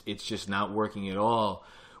just not working at all.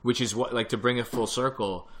 Which is what, like, to bring it full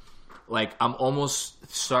circle. Like, I'm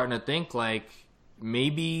almost starting to think, like,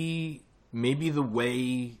 maybe the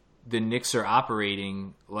way the Knicks are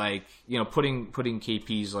operating, like, putting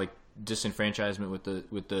KP's, like, disenfranchisement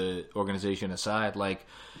with the organization aside, like,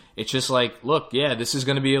 it's just like, look, yeah, this is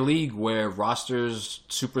going to be a league where rosters,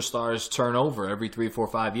 superstars turn over every 3, 4,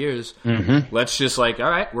 5 years. Mm-hmm. Let's just, like, all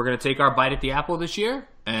right, we're going to take our bite at the apple this year,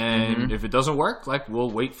 and if it doesn't work, like,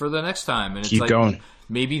 we'll wait for the next time. And keep like, going.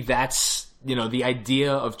 Maybe that's, the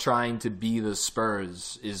idea of trying to be the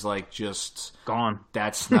Spurs is like just gone.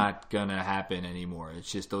 That's not gonna happen anymore.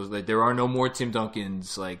 It's just those, like, there are no more Tim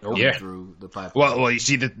Duncans like going through the pipeline. Well, you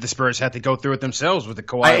see, the Spurs had to go through it themselves with the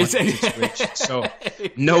Kawhi situation. So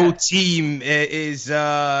no team is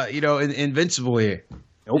invincible here.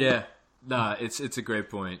 Nope. Yeah, nah, it's a great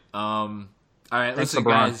point. All right, listen,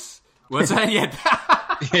 guys. What's that? Yeah.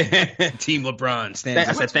 Team LeBron.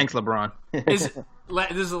 I said thanks, LeBron. This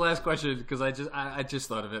is the last question because I just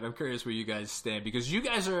thought of it. I'm curious where you guys stand because you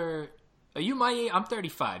guys are you my age? I'm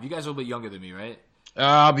 35. You guys are a little bit younger than me, right?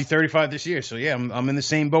 I'll be 35 this year, so yeah, I'm in the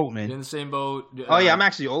same boat, man. You're in the same boat. Oh yeah, I'm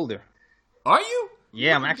actually older. Are you?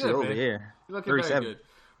 Yeah, I'm actually older. Man. Yeah, you're looking 37. Very good.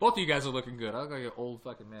 Both of you guys are looking good. I look like an old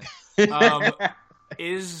fucking man.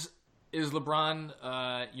 Is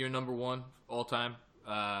LeBron your number one all time?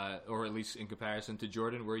 Or at least in comparison to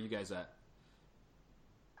Jordan, where are you guys at?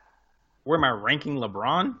 Where am I ranking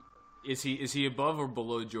LeBron? Is he above or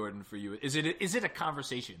below Jordan for you? Is it a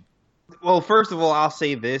conversation? Well, first of all, I'll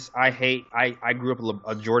say this: I grew up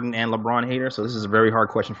a Jordan and LeBron hater, so this is a very hard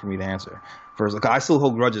question for me to answer. First, I still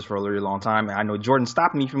hold grudges for a really long time, and I know Jordan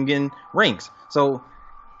stopped me from getting rings. So,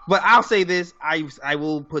 but I'll say this: I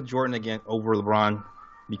will put Jordan again over LeBron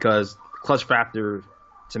because clutch factor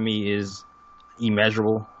to me is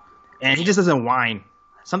immeasurable, and he just doesn't whine.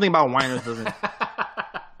 Something about whining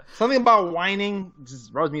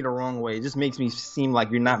just rubs me the wrong way. It just makes me seem like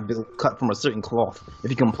you're not cut from a certain cloth if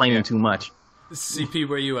you're complaining too much. CP,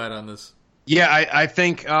 where you at on this? Yeah, I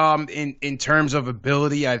think in terms of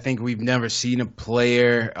ability, I think we've never seen a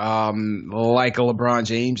player like a LeBron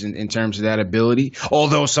James in terms of that ability.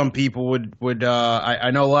 Although some people would I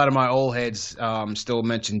know a lot of my old heads still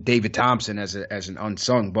mention David Thompson as an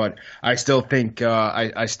unsung, but I still think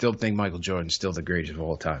I still think Michael Jordan's still the greatest of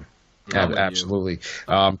all time. Yeah, absolutely.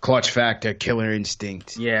 Clutch factor, killer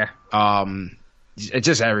instinct. Yeah.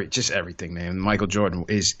 Just everything, man. Michael Jordan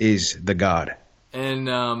is the god. And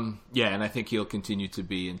and I think he'll continue to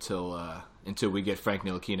be until we get Frank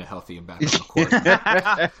Ntilikina healthy and back on the court.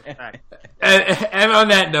 and on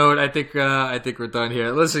that note, I think we're done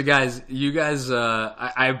here. Listen, guys, you guys,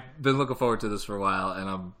 I've been looking forward to this for a while,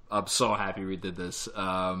 and I'm so happy we did this.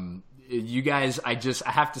 You guys, I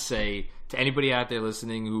have to say to anybody out there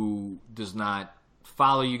listening who does not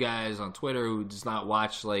follow you guys on Twitter, who does not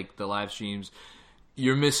watch like the live streams,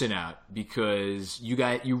 you're missing out because you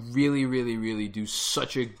really, really, really do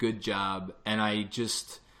such a good job. And I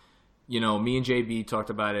just, me and JB talked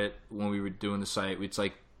about it when we were doing the site. It's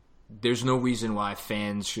like there's no reason why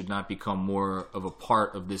fans should not become more of a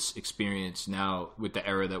part of this experience now with the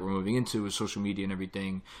era that we're moving into with social media and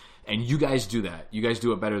everything. And you guys do that. You guys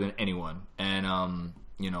do it better than anyone. And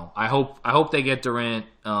I hope they get Durant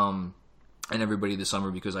and everybody this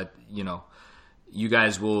summer, because you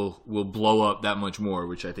guys will blow up that much more,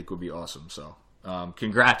 which I think would be awesome. So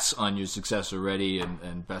congrats on your success already,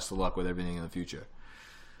 and best of luck with everything in the future.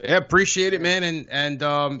 Yeah, appreciate it, man. And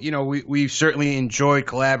we've certainly enjoyed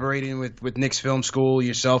collaborating with Knicks Film School,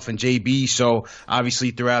 yourself and JB. So obviously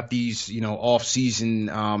throughout these,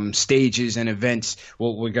 off-season stages and events,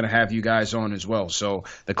 we're going to have you guys on as well. So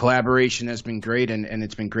the collaboration has been great, and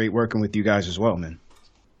it's been great working with you guys as well, man.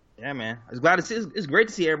 Yeah, man. It's great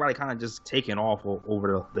to see everybody kind of just taking off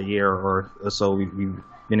over the year or so we've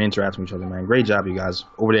been interacting with each other, man. Great job, you guys,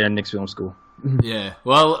 over there at Knicks Film School. Yeah.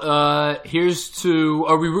 Well, here's to.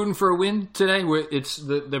 Are we rooting for a win today?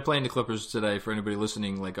 They're playing the Clippers today. For anybody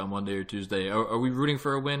listening, like on Monday or Tuesday, are we rooting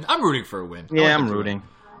for a win? I'm rooting for a win. Yeah, I'm rooting.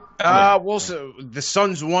 So the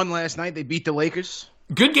Suns won last night. They beat the Lakers.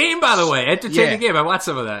 Good game, by the way. Entertaining game. I watched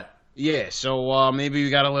some of that. Yeah, so maybe we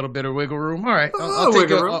got a little bit of wiggle room. All right, I'll take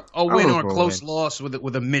a win or a close loss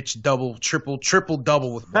with a Mitch double, triple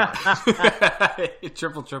double with Barnes.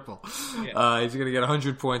 triple. Yeah. He's gonna get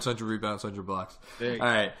 100 points, 100 rebounds, 100 blocks. All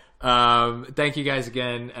right. Thank you guys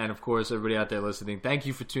again, and of course everybody out there listening. Thank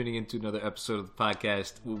you for tuning in to another episode of the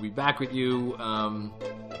podcast. We'll be back with you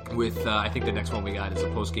with I think the next one we got is a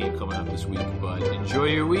post game coming up this week. But enjoy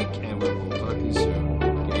your week, and we'll talk to you soon.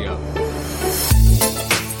 Giddy up.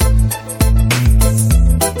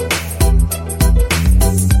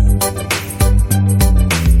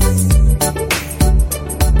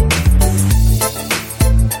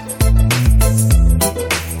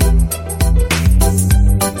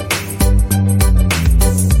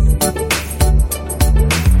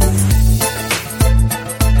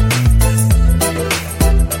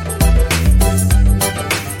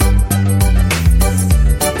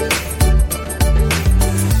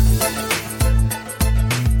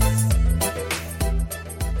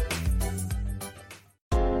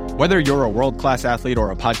 Whether you're a world-class athlete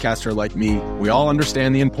or a podcaster like me, we all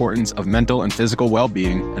understand the importance of mental and physical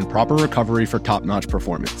well-being and proper recovery for top-notch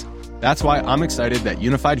performance. That's why I'm excited that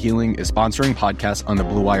Unified Healing is sponsoring podcasts on the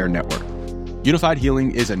Blue Wire Network. Unified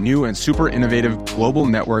Healing is a new and super innovative global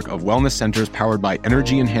network of wellness centers powered by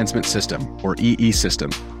Energy Enhancement System, or EE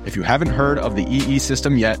System. If you haven't heard of the EE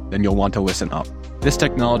System yet, then you'll want to listen up. This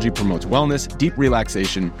technology promotes wellness, deep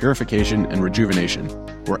relaxation, purification, and rejuvenation.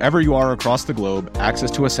 Wherever you are across the globe,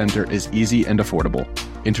 access to a center is easy and affordable.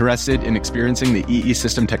 Interested in experiencing the EE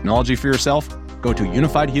System technology for yourself? Go to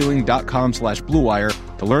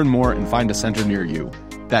unifiedhealing.com/bluewire to learn more and find a center near you.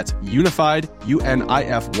 That's unified,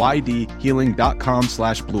 UNIFYD,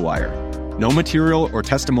 healing.com/bluewire. No material or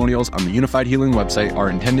testimonials on the Unified Healing website are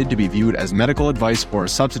intended to be viewed as medical advice or a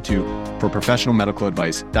substitute for professional medical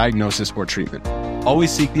advice, diagnosis, or treatment. Always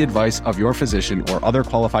seek the advice of your physician or other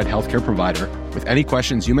qualified healthcare provider with any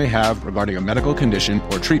questions you may have regarding a medical condition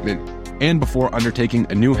or treatment, and before undertaking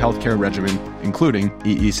a new healthcare regimen, including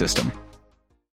EE System.